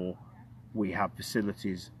therefore we have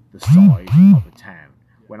facilities the size of a town.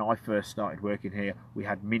 When I first started working here, we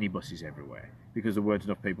had minibuses everywhere because there weren't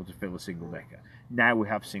enough people to fill a single decker. Now we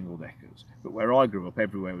have single deckers, but where I grew up,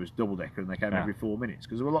 everywhere was double decker, and they came every 4 minutes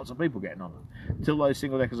because there were lots of people getting on them. Until those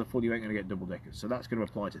single deckers are full, you ain't going to get double deckers. So that's going to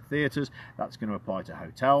apply to theatres, that's going to apply to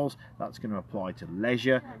hotels, that's going to apply to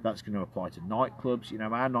leisure, that's going to apply to nightclubs. You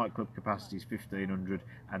know, our nightclub capacity is 1,500,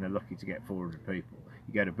 and they're lucky to get 400 people.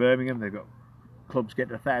 You go to Birmingham, they've got clubs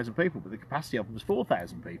getting 1,000 people, but the capacity of them is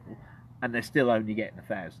 4,000 people. And they're still only getting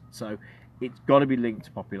 1,000. So it's got to be linked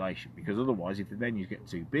to population, because otherwise, if the venues get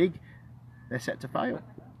too big, they're set to fail.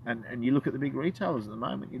 And you look at the big retailers at the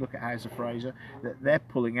moment. You look at House of Fraser, they're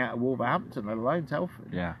pulling out of Wolverhampton, let alone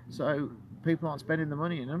Telford. Yeah. So people aren't spending the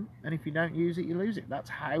money in them, and if you don't use it, you lose it.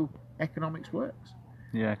 That's how economics works.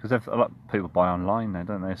 Yeah, because a lot of people buy online now,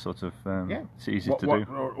 don't they? Sort of. It's easy to do.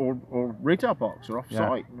 Or retail box or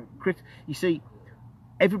off-site. Yeah. You see,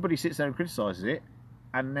 everybody sits there and criticises it,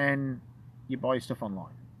 and then you buy your stuff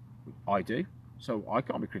online. I do, so I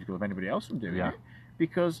can't be critical of anybody else from doing it,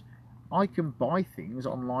 because I can buy things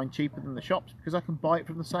online cheaper than the shops because I can buy it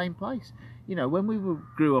from the same place. You know, when we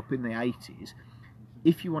grew up in the 80s,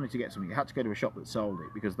 if you wanted to get something, you had to go to a shop that sold it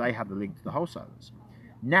because they had the link to the wholesalers.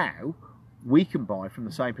 Now, we can buy from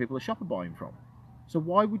the same people the shop are buying from. So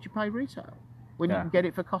why would you pay retail when you can get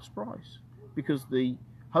it for cost price? Because the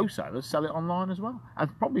wholesalers sell it online as well, and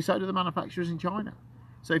probably so do the manufacturers in China.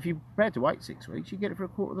 So if you're prepared to wait 6 weeks, you get it for a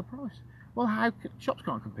quarter of the price. Well, shops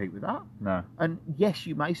can't compete with that. No. And yes,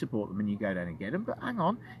 you may support them and you go down and get them, but hang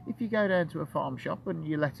on, if you go down to a farm shop and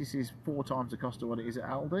your lettuce is 4 times the cost of what it is at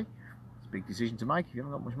Aldi, it's a big decision to make if you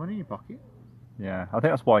haven't got much money in your pocket. Yeah, I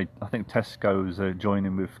think that's why I think Tesco's are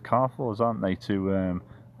joining with Carrefour's, aren't they, to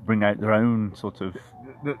bring out their own sort of...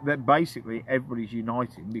 That basically everybody's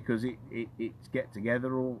uniting because it's get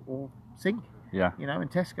together or sink. Yeah. You know, and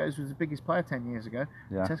Tesco's was the biggest player 10 years ago.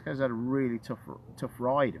 Yeah. Tesco's had a really tough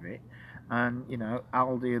ride of it. And, you know,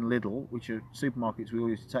 Aldi and Lidl, which are supermarkets we all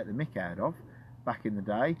used to take the mick out of back in the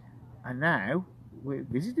day. And now we're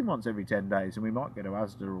visiting once every 10 days, and we might go to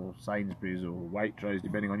Asda or Sainsbury's or Waitrose,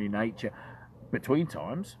 depending on your nature, between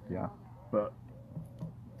times. Yeah. But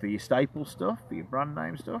for your staple stuff, for your brand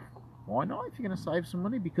name stuff, why not if you're going to save some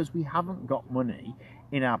money? Because we haven't got money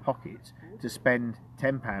in our pockets to spend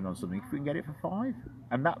 £10 on something if we can get it for £5.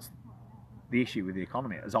 And that's the issue with the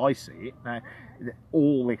economy, as I see it. Now,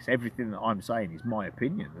 everything that I'm saying is my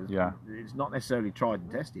opinion. It's not necessarily tried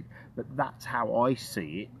and tested, but that's how I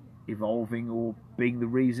see it evolving or being the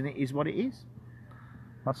reason it is what it is.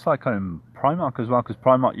 That's like Primark as well, because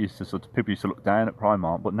Primark people used to look down at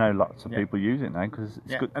Primark, but now lots of people use it now because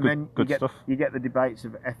it's good stuff. You get the debates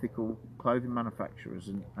of ethical clothing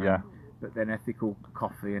manufacturers, but then ethical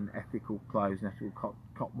coffee and ethical clothes and ethical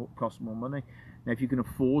cost more money. Now, if you can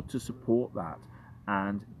afford to support that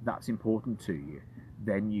and that's important to you,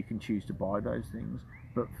 then you can choose to buy those things.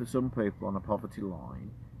 But for some people on a poverty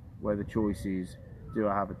line, where the choice is, do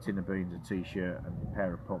I have a tin of beans, a t-shirt and a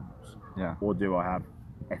pair of pumps, or do I have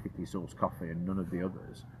ethically sourced coffee and none of the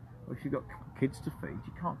others, or if you've got kids to feed,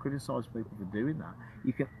 you can't criticise people for doing that.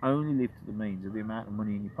 You can only live to the means of the amount of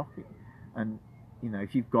money in your pocket. And, you know,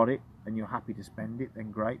 if you've got it and you're happy to spend it,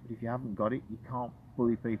 then great. But if you haven't got it, you can't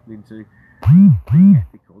bully people into being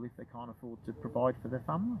ethical if they can't afford to provide for their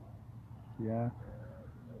family. Yeah.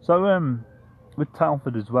 So, with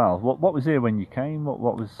Telford as well, what was here when you came? What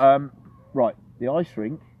was... Right, the ice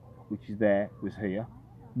rink, which is there, was here.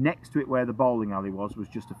 Next to it, where the bowling alley was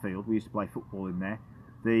just a field. We used to play football in there.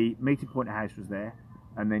 The meeting point house was there,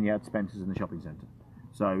 and then you had Spencer's in the shopping centre.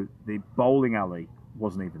 So the bowling alley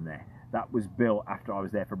wasn't even there. That was built after I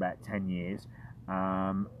was there for about 10 years,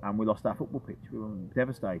 and we lost our football pitch. We were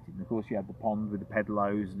devastated. And of course, you had the pond with the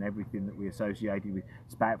pedalows and everything that we associated with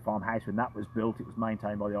Spout Farmhouse. When that was built, it was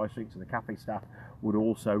maintained by the ice rink, so the cafe staff would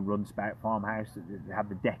also run Spout Farmhouse. They had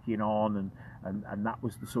the decking on, and that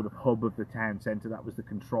was the sort of hub of the town centre. That was the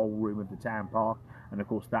control room of the town park. And of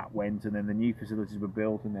course, that went, and then the new facilities were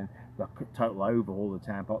built, and then the total overhaul of the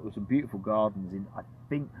town park. There were some beautiful gardens in, I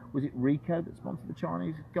think, was it Rico that sponsored the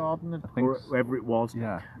Chinese garden, or wherever it was?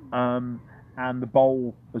 Yeah. And the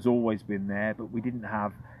bowl has always been there, but we didn't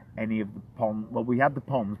have any of the pond. Well, we had the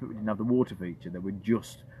ponds, but we didn't have the water feature. There were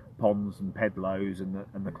just ponds and pedalows and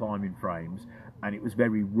the climbing frames, and it was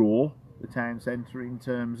very raw, the town centre, in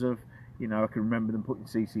terms of, you know, I can remember them putting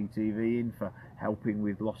CCTV in for helping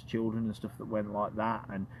with lost children and stuff that went like that.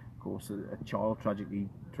 And of course, a child tragically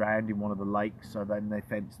drowned in one of the lakes, so then they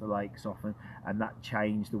fenced the lakes off, and that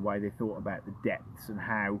changed the way they thought about the depths and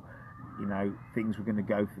how, you know, things were going to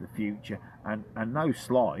go for the future. And those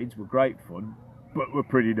slides were great fun, but were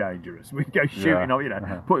pretty dangerous. We'd go shooting off, you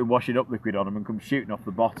know, putting washing up liquid on them and come shooting off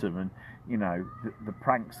the bottom. And, you know, the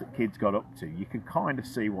pranks that kids got up to, you can kind of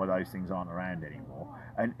see why those things aren't around anymore.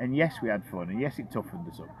 And yes, we had fun, and yes, it toughened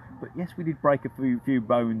us up. But yes, we did break a few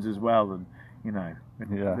bones as well, and, you know,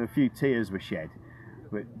 a few tears were shed.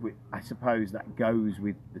 But I suppose that goes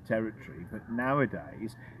with the territory. But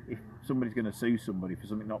nowadays, if somebody's going to sue somebody for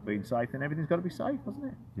something not being safe, then everything's got to be safe, hasn't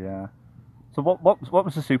it? Yeah. So what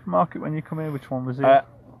was the supermarket when you come here? Which one was it?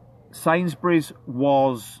 Sainsbury's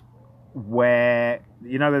was where,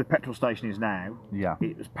 you know, where the petrol station is now. Yeah.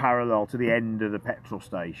 It was parallel to the end of the petrol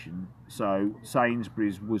station. So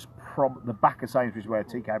Sainsbury's was the back of Sainsbury's where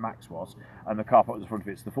TK Maxx was, and the car park was the front of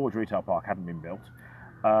it. So the Forge Retail Park hadn't been built.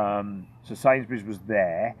 So Sainsbury's was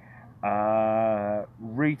there. The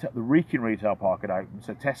Wrekin Retail Park had opened,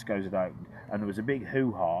 so Tesco's had opened, and there was a big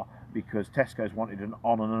hoo-ha because Tesco's wanted an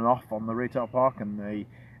on and an off on the retail park, and the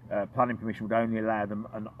planning permission would only allow them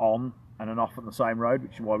an on and an off on the same road,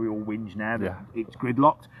 which is why we all whinge now that it's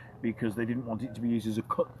gridlocked, because they didn't want it to be used as a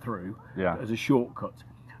cut-through, as a shortcut.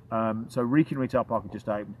 So Wrekin Retail Park had just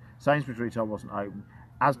opened. Sainsbury's Retail wasn't open.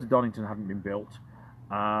 Asda Donington hadn't been built.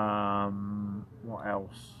 What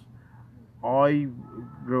else? I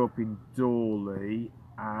grew up in Dorley,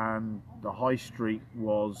 and the high street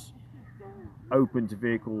was open to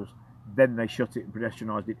vehicles. Then they shut it and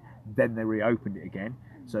pedestrianised it. Then they reopened it again.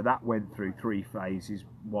 So that went through 3 phases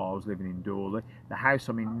while I was living in Dorley. The house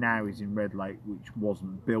I'm in now is in Red Lake, which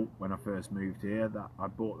wasn't built when I first moved here. I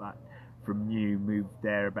bought that from new, moved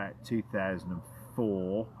there about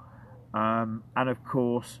 2004. And of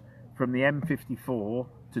course, from the M54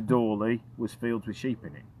 to Dorley was fields with sheep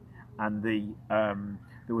in it. And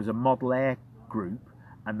there was a Model Air group,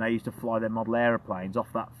 and they used to fly their model aeroplanes off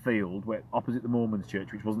that field where opposite the Mormons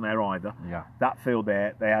Church, which wasn't there either. Yeah. That field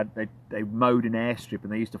there, they mowed an airstrip,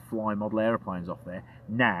 and they used to fly model aeroplanes off there.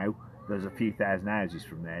 Now there's a few thousand houses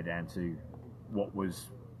from there down to what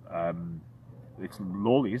was it's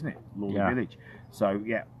Lawley, isn't it? Lawley Village. So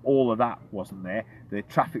yeah, all of that wasn't there. The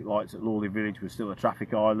traffic lights at Lawley Village was still a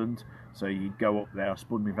traffic island. So you'd go up there. I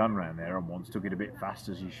spun my van around there and once, took it a bit fast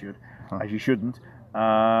as you shouldn't.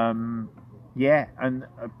 Yeah, and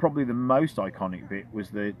probably the most iconic bit was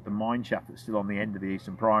the mine shaft that's still on the end of the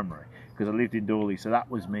Eastern Primary, because I lived in Dorley, so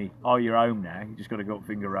that was me. Oh, you're home now. You just got to go up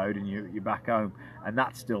Finger Road and you're back home, and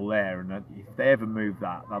that's still there. And if they ever move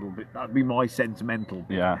that, that'd be my sentimental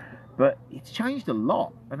bit. Yeah. But it's changed a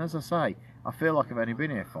lot, and as I say, I feel like I've only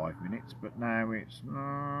been here 5 minutes, but now it's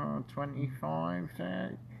 25.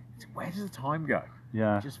 Where does the time go?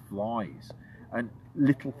 Yeah. It just flies, and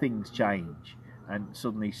little things change. And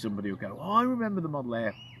suddenly somebody will go, oh, I remember the Model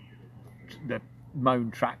Air, the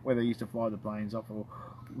mown track where they used to fly the planes off. Or,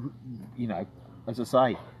 you know, as I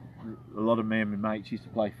say, a lot of me and my mates used to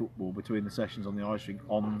play football between the sessions on the ice rink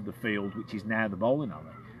on the field, which is now the bowling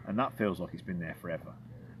alley. And that feels like it's been there forever.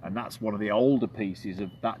 And that's one of the older pieces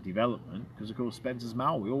of that development, because of course Spencer's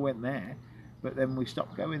Mall, we all went there, but then we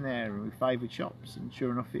stopped going there and we favoured shops, and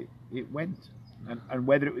sure enough it went. And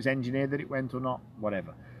whether it was engineered that it went or not,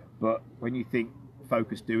 whatever. But when you think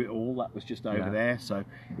Focus Do It All. That was just over there. So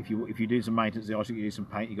if you did some maintenance, the ice rink, you did some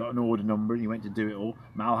paint, you got an order number, and you went to Do It All.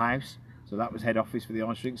 Mal House. So that was head office for the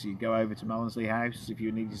ice rink. So you'd go over to Mallinsley House if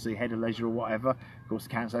you needed to see Head of Leisure or whatever. Of course, the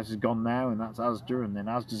council house is gone now, and that's Asda, and then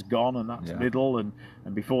Asda's gone, and that's Lidl,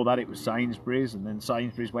 and before that it was Sainsbury's, and then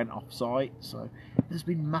Sainsbury's went off site. So there's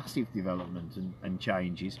been massive development and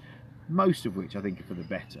changes, most of which I think are for the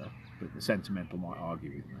better, but the sentimental might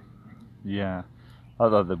argue with me. Yeah, I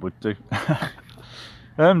thought they would do.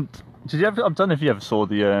 Did you ever? I don't know if you ever saw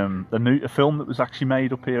the film that was actually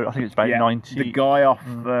made up here. I think it's about 90. The guy off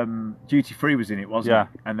Duty Free was in it, wasn't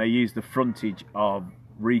he? And they used the frontage of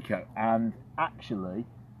Rico, and actually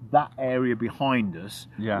that area behind us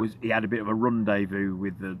was. He had a bit of a rendezvous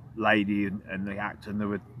with the lady and the actor, and there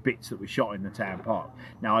were bits that were shot in the town park.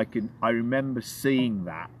 Now I remember seeing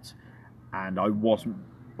that, and I wasn't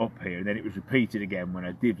up here, and then it was repeated again when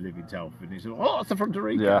I did live in Telford, and he said, "Oh, it's the front of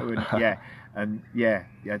Rico," and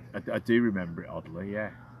I do remember it oddly.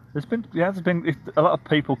 There's been a lot of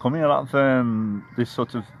people coming, a lot of this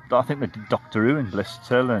sort of. I think they did Doctor Who in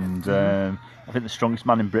Blisterhill, and I think The Strongest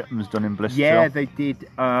Man in Britain was done in Blisterhill. Yeah, they did.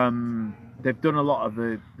 They've done a lot of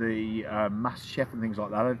the Master Chef and things like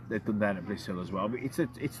that. They've done down at Blisterhill as well. But it's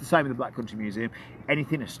the same with the Black Country Museum.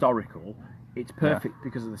 Anything historical, it's perfect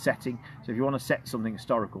because of the setting. So if you want to set something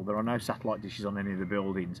historical, there are no satellite dishes on any of the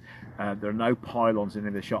buildings. There are no pylons in any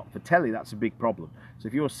of the shop. For telly, that's a big problem. So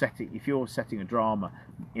if you're setting a drama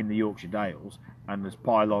in the Yorkshire Dales and there's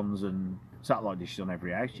pylons and satellite dishes on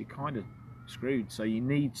every house, you're kind of screwed. So you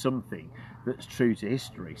need something that's true to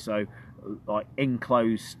history. So like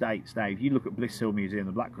enclosed states. Now, if you look at Bliss Hill Museum,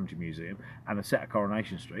 the Black Country Museum, and the set of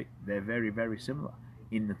Coronation Street, they're very, very similar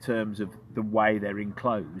in the terms of the way they're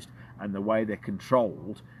enclosed and the way they're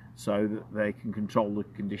controlled, so that they can control the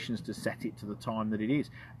conditions to set it to the time that it is.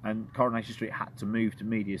 And Coronation Street had to move to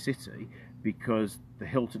Media City because the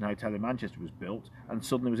Hilton Hotel in Manchester was built and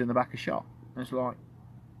suddenly was in the back of shop. And it's like,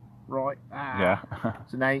 right,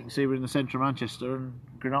 So now you can see we're in the centre of Manchester, and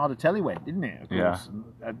Granada Telly went, didn't it? Of course,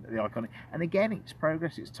 and the iconic. And again, it's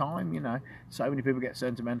progress, it's time. You know, so many people get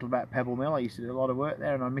sentimental about Pebble Mill. I used to do a lot of work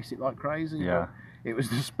there, and I miss it like crazy. Yeah, it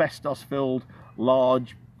was an asbestos-filled,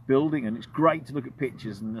 large building, and it's great to look at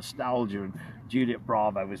pictures and nostalgia. And Juliet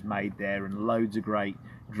Bravo was made there, and loads of great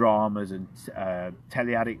dramas and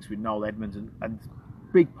Telly Addicts with Noel Edmonds, and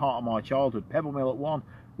big part of my childhood. Pebble Mill at one,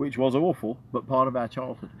 which was awful, but part of our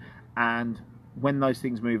childhood. And when those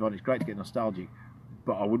things move on, it's great to get nostalgic,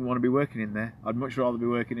 but I wouldn't want to be working in there. I'd much rather be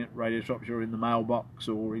working at Radio Shropshire or in the mailbox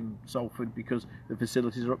or in Salford, because the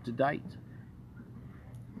facilities are up to date.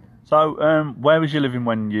 So, where was you living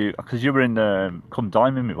when because you were in Come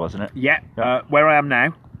Dine With Me, wasn't it? Yeah. Where I am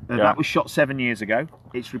now. That was shot 7 years ago.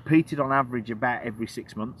 It's repeated on average about every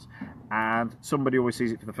 6 months, and somebody always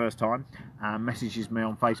sees it for the first time and messages me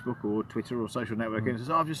on Facebook or Twitter or social networking and says,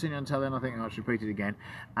 "Oh, I've just seen it on telly and I think I should repeat it again."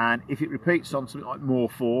 And if it repeats on something like More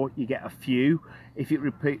 4, you get a few. If it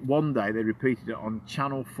one day they repeated it on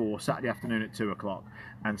Channel 4 Saturday afternoon at 2 o'clock,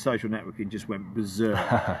 and social networking just went berserk.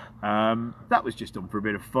 That was just done for a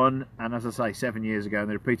bit of fun, and as I say, 7 years ago, and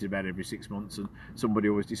they repeated about every 6 months, and somebody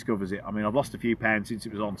always discovers it. I mean, I've lost a few pounds since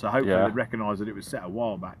it was on, so hopefully they'd recognise that it was set a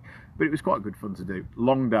while back, but it was quite good fun to do.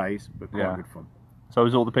 Long days, but quite good fun. So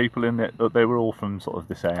was all the people in it, they were all from sort of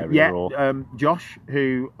this area? Yeah, or... Josh,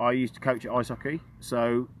 who I used to coach at ice hockey,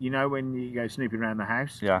 so you know when you go snooping around the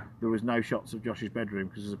house, there was no shots of Josh's bedroom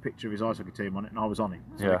because there's a picture of his ice hockey team on it, and I was on it,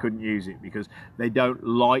 so they couldn't use it because they don't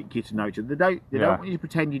like you to know each other. They don't want you to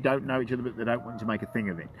pretend you don't know each other, but they don't want you to make a thing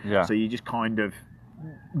of it. So you just kind of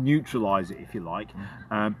neutralise it, if you like.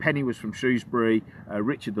 Penny was from Shrewsbury,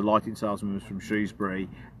 Richard the lighting salesman was from Shrewsbury,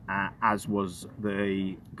 as was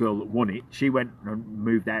the girl that won it. She went and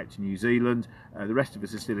moved out to New Zealand. The rest of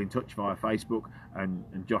us are still in touch via Facebook, and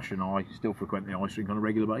Josh and I still frequent the ice rink on a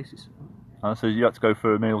regular basis. So you had to go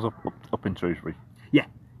for meals up in Shrewsbury? Yeah.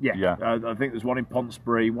 I think there's one in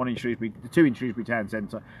Pontesbury, one in Shrewsbury, 2 in Shrewsbury Town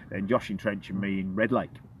Centre, then Josh in Trench and me in Red Lake.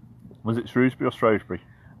 Was it Shrewsbury or Shrewsbury?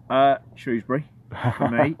 Shrewsbury for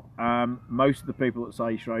me. Most of the people that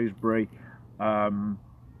say Shrewsbury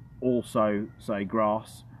also say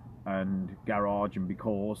grass and garage and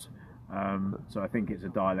because, so I think it's a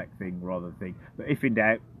dialect thing rather than thing. But if in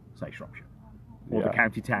doubt, say Shropshire or the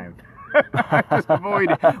county town. Just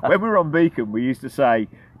avoid it. When we were on Beacon, we used to say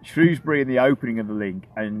Shrewsbury in the opening of the link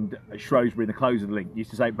and Shrewsbury in the close of the link. You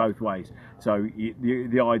used to say it both ways. So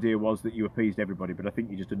the idea was that you appeased everybody, but I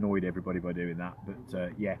think you just annoyed everybody by doing that. But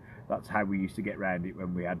that's how we used to get round it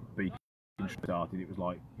when we had Beacon started. It was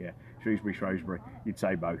like, Shrewsbury. You'd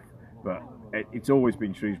say both. But it's always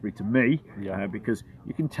been Shrewsbury to me, because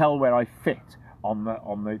you can tell where I fit on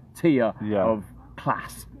the tier of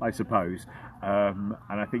class, I suppose. And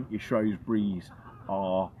I think your Shrewsburys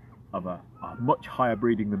are of a much higher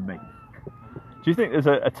breeding than me. Do you think there's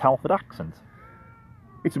a Telford accent?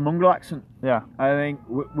 It's a mongrel accent. Yeah. I think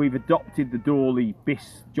we've adopted the Dawley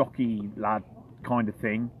Biss jockey lad kind of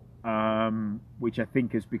thing, which I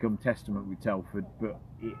think has become testament with Telford, but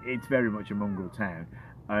it's very much a mongrel town.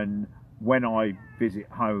 And when I visit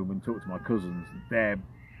home and talk to my cousins, their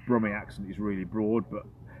Brummie accent is really broad, but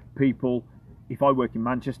people, if I work in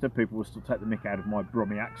Manchester, people will still take the mick out of my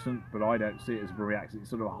Brummie accent, but I don't see it as a Brummie accent.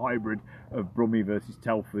 It's sort of a hybrid of Brummie versus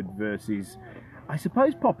Telford versus, I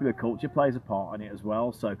suppose popular culture plays a part in it as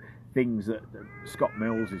well. So things that Scott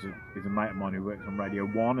Mills is a mate of mine who works on Radio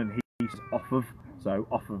 1, and he's off of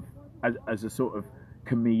as a sort of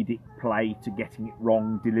comedic play to getting it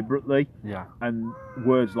wrong deliberately. Yeah. And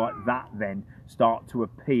words like that then start to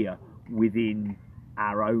appear within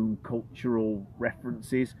our own cultural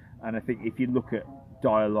references. And I think if you look at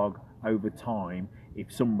dialogue over time,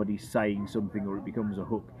 if somebody's saying something or it becomes a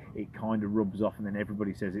hook, it kind of rubs off, and then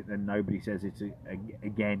everybody says it, then nobody says it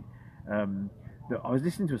again. I was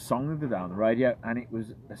listening to a song the other day on the radio, and it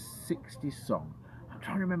was a 60s song. I'm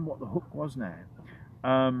trying to remember what the hook was now.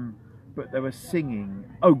 But they were singing,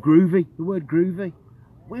 groovy, the word groovy.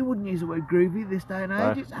 We wouldn't use the word groovy this day and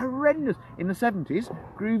age. No. It's horrendous. In the 70s,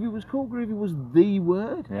 groovy was cool. Groovy was the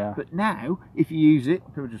word. Yeah. But now, if you use it,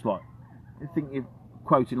 people are just like, they think you're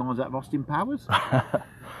quoting lines out of Austin Powers.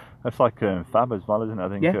 That's like Fab as well, isn't it? I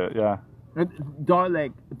think. Yeah.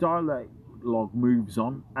 Dialogue moves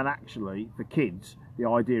on, and actually, for kids, the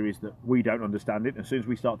idea is that we don't understand it. As soon as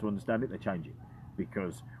we start to understand it, they change it.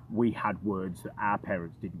 Because we had words that our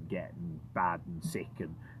parents didn't get, and bad and sick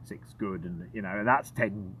and sick's good, and and that's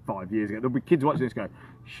 5 years ago. There'll be kids watching this go,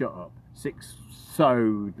 shut up, sick's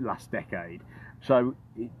so last decade. So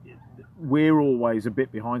we're always a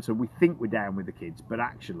bit behind, so we think we're down with the kids, but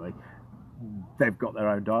actually they've got their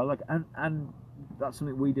own dialogue, and that's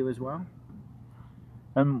something we do as well.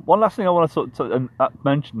 One last thing I want to sort of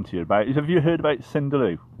mention to you about is, have you heard about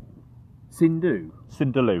Cinderloo?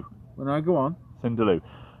 Cinderloo. Well, no, go on. Cinderloo.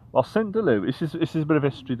 Well, Cinderloo, this is a bit of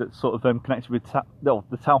history that's sort of connected with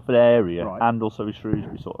the Telford area, right, and also with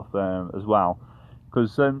Shrewsbury sort of as well.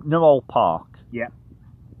 Because Old Park. Yeah.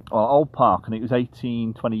 Well, Old Park, and it was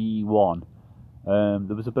 1821.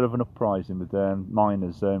 There was a bit of an uprising with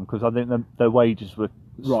miners because I think their wages were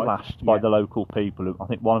slashed by the local people. I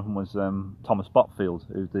think one of them was Thomas Botfield,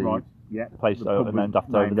 who's the place named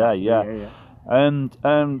after over there. Yeah.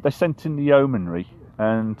 And they sent in the yeomanry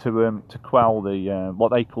and to quell the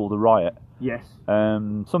what they call the riot. Yes.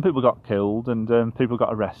 Some people got killed and people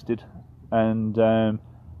got arrested, and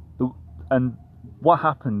what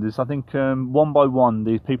happened is, I think one by one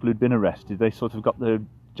the people who'd been arrested, they sort of got the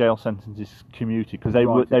jail sentences commuted, because they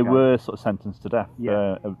were sort of sentenced to death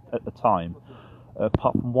at the time,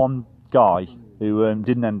 apart from one guy who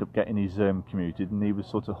didn't end up getting his commuted, and he was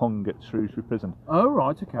sort of hung at Shrewsbury prison. Oh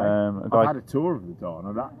right, okay. I've had a tour of the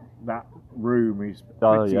Diner. That room is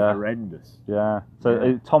pretty horrendous. Yeah.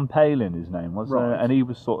 So Tom Palin, his name was, and he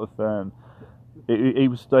was sort of he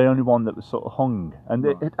was the only one that was sort of hung, and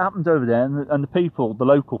it happened over there, and the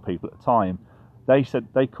local people at the time, they said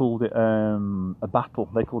they called it a battle.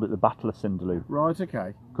 They called it the Battle of Cinderloo. Right,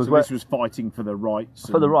 okay. So this was fighting for the rights.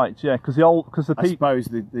 For the rights, yeah. Because I suppose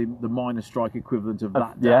the miners' strike equivalent of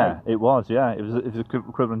that day. Yeah, it was. Yeah, it was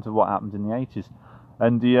equivalent of what happened in the 80s,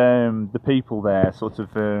 and the people there sort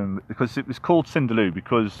of because it was called Cinderloo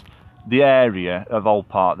because the area of Old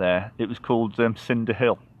Park there, it was called Cinder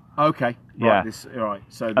Hill. Okay. Yeah. Right.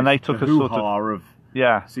 So and they took a sort of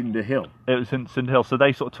Cinder Hill. It was in Cinder Hill. So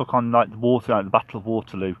they sort of took on like the Battle of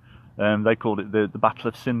Waterloo. They called it the Battle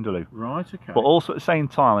of Cinderloo. Right. Okay. But also at the same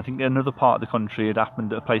time, I think another part of the country had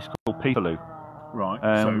happened at a place called Peterloo. Right.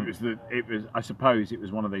 So it was. I suppose it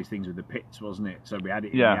was one of these things with the pits, wasn't it? So we had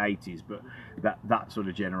it in the 80s, but that sort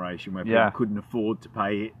of generation where people couldn't afford to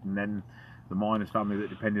pay it, and then the miners' family that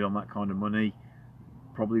depended on that kind of money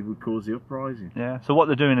probably would cause the uprising. Yeah. So what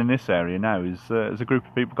they're doing in this area now is as a group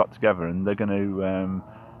of people got together, and they're going to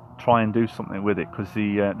try and do something with it, because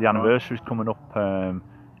the anniversary is coming up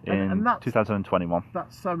in 2021.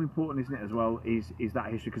 That's so important, isn't it? As well, is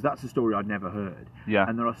that history, because that's a story I'd never heard. Yeah.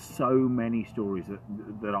 And there are so many stories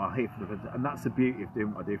that I hear and that's the beauty of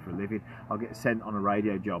doing what I do for a living. I'll get sent on a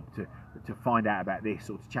radio job to find out about this,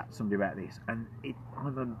 or to chat to somebody about this, and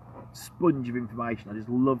I'm a sponge of information. I just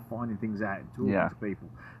love finding things out and talking to people,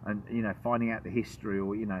 and finding out the history,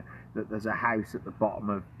 or that there's a house at the bottom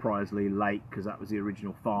of Priorsley Lake because that was the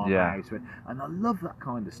original farmhouse, and I love that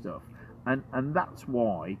kind of stuff. And that's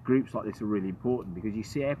why groups like this are really important, because you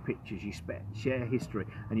share pictures, you share history,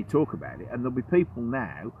 and you talk about it. And there'll be people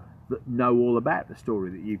now that know all about the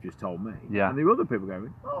story that you've just told me. Yeah. And there are other people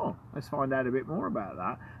going, oh, let's find out a bit more about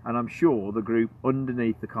that. And I'm sure the group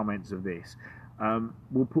underneath the comments of this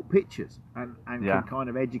will put pictures and can kind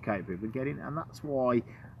of educate people and get in. And that's why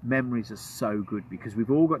memories are so good, because we've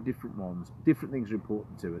all got different ones, different things are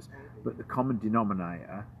important to us, but the common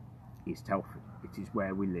denominator is Telford. It is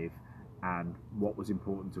where we live and what was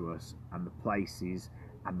important to us, and the places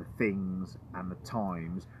and the things and the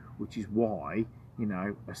times, which is why, you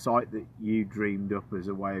know, a site that you dreamed up as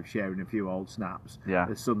a way of sharing a few old snaps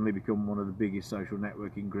has suddenly become one of the biggest social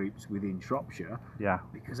networking groups within Shropshire. Yeah.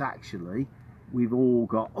 Because actually, we've all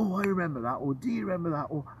got, oh, I remember that, or do you remember that,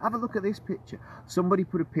 or have a look at this picture. Somebody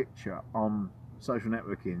put a picture on social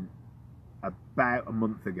networking about a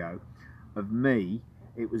month ago of me.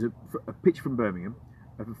 It was a picture from Birmingham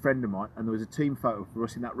of a friend of mine, and there was a team photo for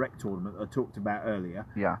us in that rec tournament that I talked about earlier.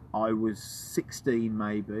 Yeah. I was 16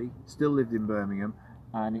 maybe, still lived in Birmingham,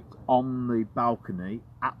 and it's on the balcony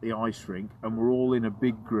at the ice rink, and we're all in a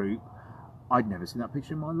big group. I'd never seen that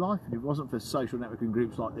picture in my life, and if it wasn't for social networking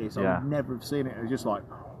groups like this, I would never have seen it. It was just like,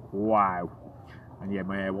 wow. And yeah,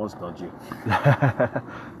 my hair was dodgy. Yeah,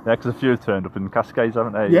 because a few have turned up in Cascades,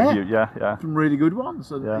 haven't they? Yeah, some really good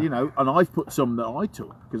ones. And, you know, and I've put some that I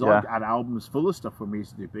took, because I had albums full of stuff when we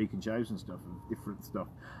used to do beacon shows and stuff, and different stuff.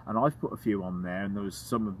 And I've put a few on there, and there was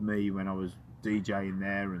some of me when I was DJing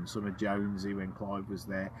there, and some of Jonesy when Clive was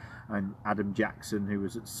there, and Adam Jackson who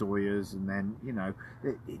was at Sawyer's. And then, you know,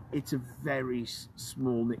 it's a very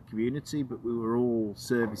small knit community, but we were all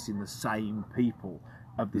servicing the same people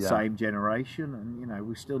of the same generation, and you know,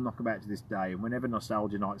 we still knock about to this day. And whenever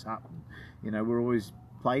nostalgia nights happen, you know, we're always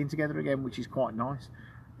playing together again, which is quite nice.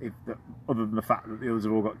 Other than the fact that the others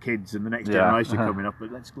have all got kids and the next generation coming up,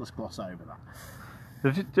 but let's gloss over that.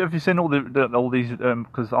 Have you seen all these?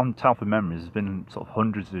 Because on Telford Memories, there's been sort of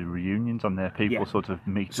hundreds of reunions on there. People sort of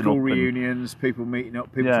meeting school up, reunions, people meeting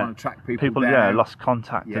up, people trying to track people down. Lost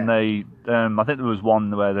contact, and they. I think there was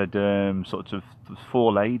one where they'd sort of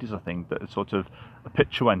 4 ladies, I think, that sort of a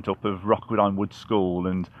picture went up of Rockwood Ironwood School,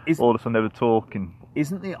 and all of a sudden they were talking.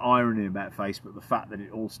 Isn't the irony about Facebook the fact that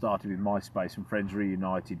it all started with MySpace and Friends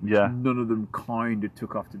Reunited, which none of them kind of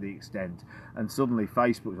took off to the extent, and suddenly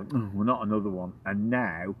Facebook's like, oh, we're not another one, and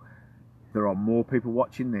now there are more people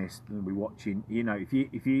watching this than we watching. You know, if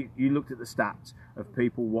you looked at the stats of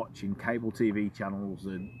people watching cable TV channels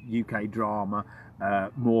and UK drama,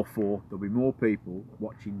 there'll be more people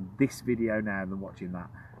watching this video now than watching that,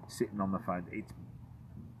 sitting on the phone. It's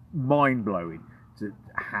mind blowing to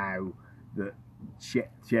how the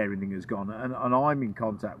sharing thing has gone, and I'm in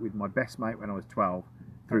contact with my best mate when I was 12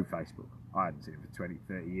 through Facebook. I hadn't seen him for 20,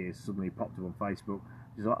 30 years. Suddenly he popped up on Facebook.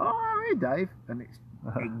 He's like, oh, hey Dave, and it's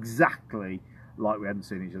exactly like we hadn't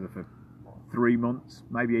seen each other for 3 months,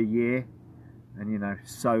 maybe a year. And you know,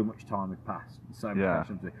 so much time had passed, so much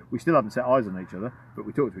we still haven't set eyes on each other, but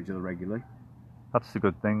we talk to each other regularly. That's the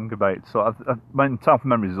good thing about Telford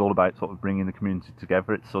Memories is all about sort of bringing the community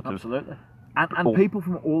together. It's sort of And people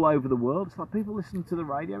from all over the world. It's like people listening to the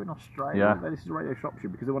radio in Australia. They listen to Radio Shropshire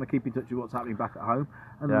because they want to keep in touch with what's happening back at home.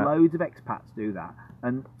 And loads of expats do that.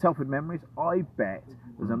 And Telford Memories, I bet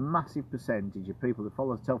there's a massive percentage of people that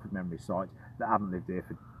follow the Telford Memories site that haven't lived here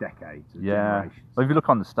for decades or generations. Well, if you look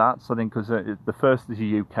on the stats, I think because the first is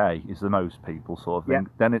the UK is the most people sort of thing.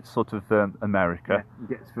 Then it's sort of America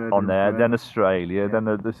on there, then Australia, then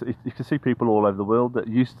you can see people all over the world that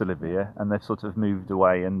used to live here and they've sort of moved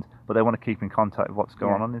away, but they want to keep in contact with what's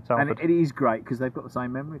going on in Telford. And it is great because they've got the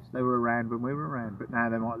same memories. They were around when we were around, but now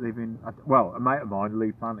they might live in, well, a mate of mine,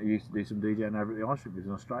 Lee Plant, who used to do some DJing over at the ice rink, lives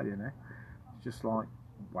in Australia now. It's just like,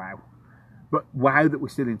 wow. But wow that we're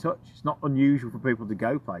still in touch. It's not unusual for people to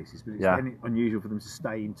go places, but it's unusual for them to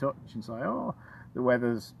stay in touch and say, oh, the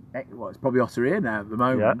weather's, well, it's probably hotter here now at the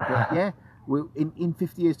moment, but in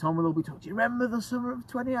 50 years' time we'll all be talking, do you remember the summer of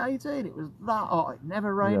 2018? It was that hot, it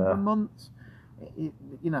never rained for months. You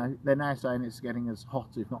know, they're now saying it's getting as hot,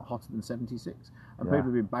 if not hotter than 76. And people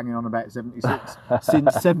have been banging on about 76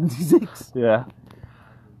 since 76. Yeah.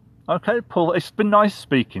 Okay, Paul, it's been nice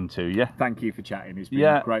speaking to you. Thank you for chatting. It's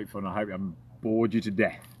been great fun. I hope I haven't bored you to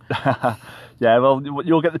death. Well,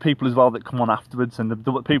 you'll get the people as well that come on afterwards, and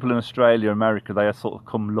the people in Australia, America, they sort of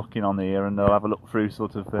come looking on here and they'll have a look through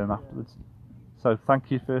sort of afterwards. So thank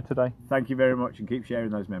you for today. Thank you very much, and keep sharing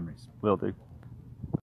those memories. Will do.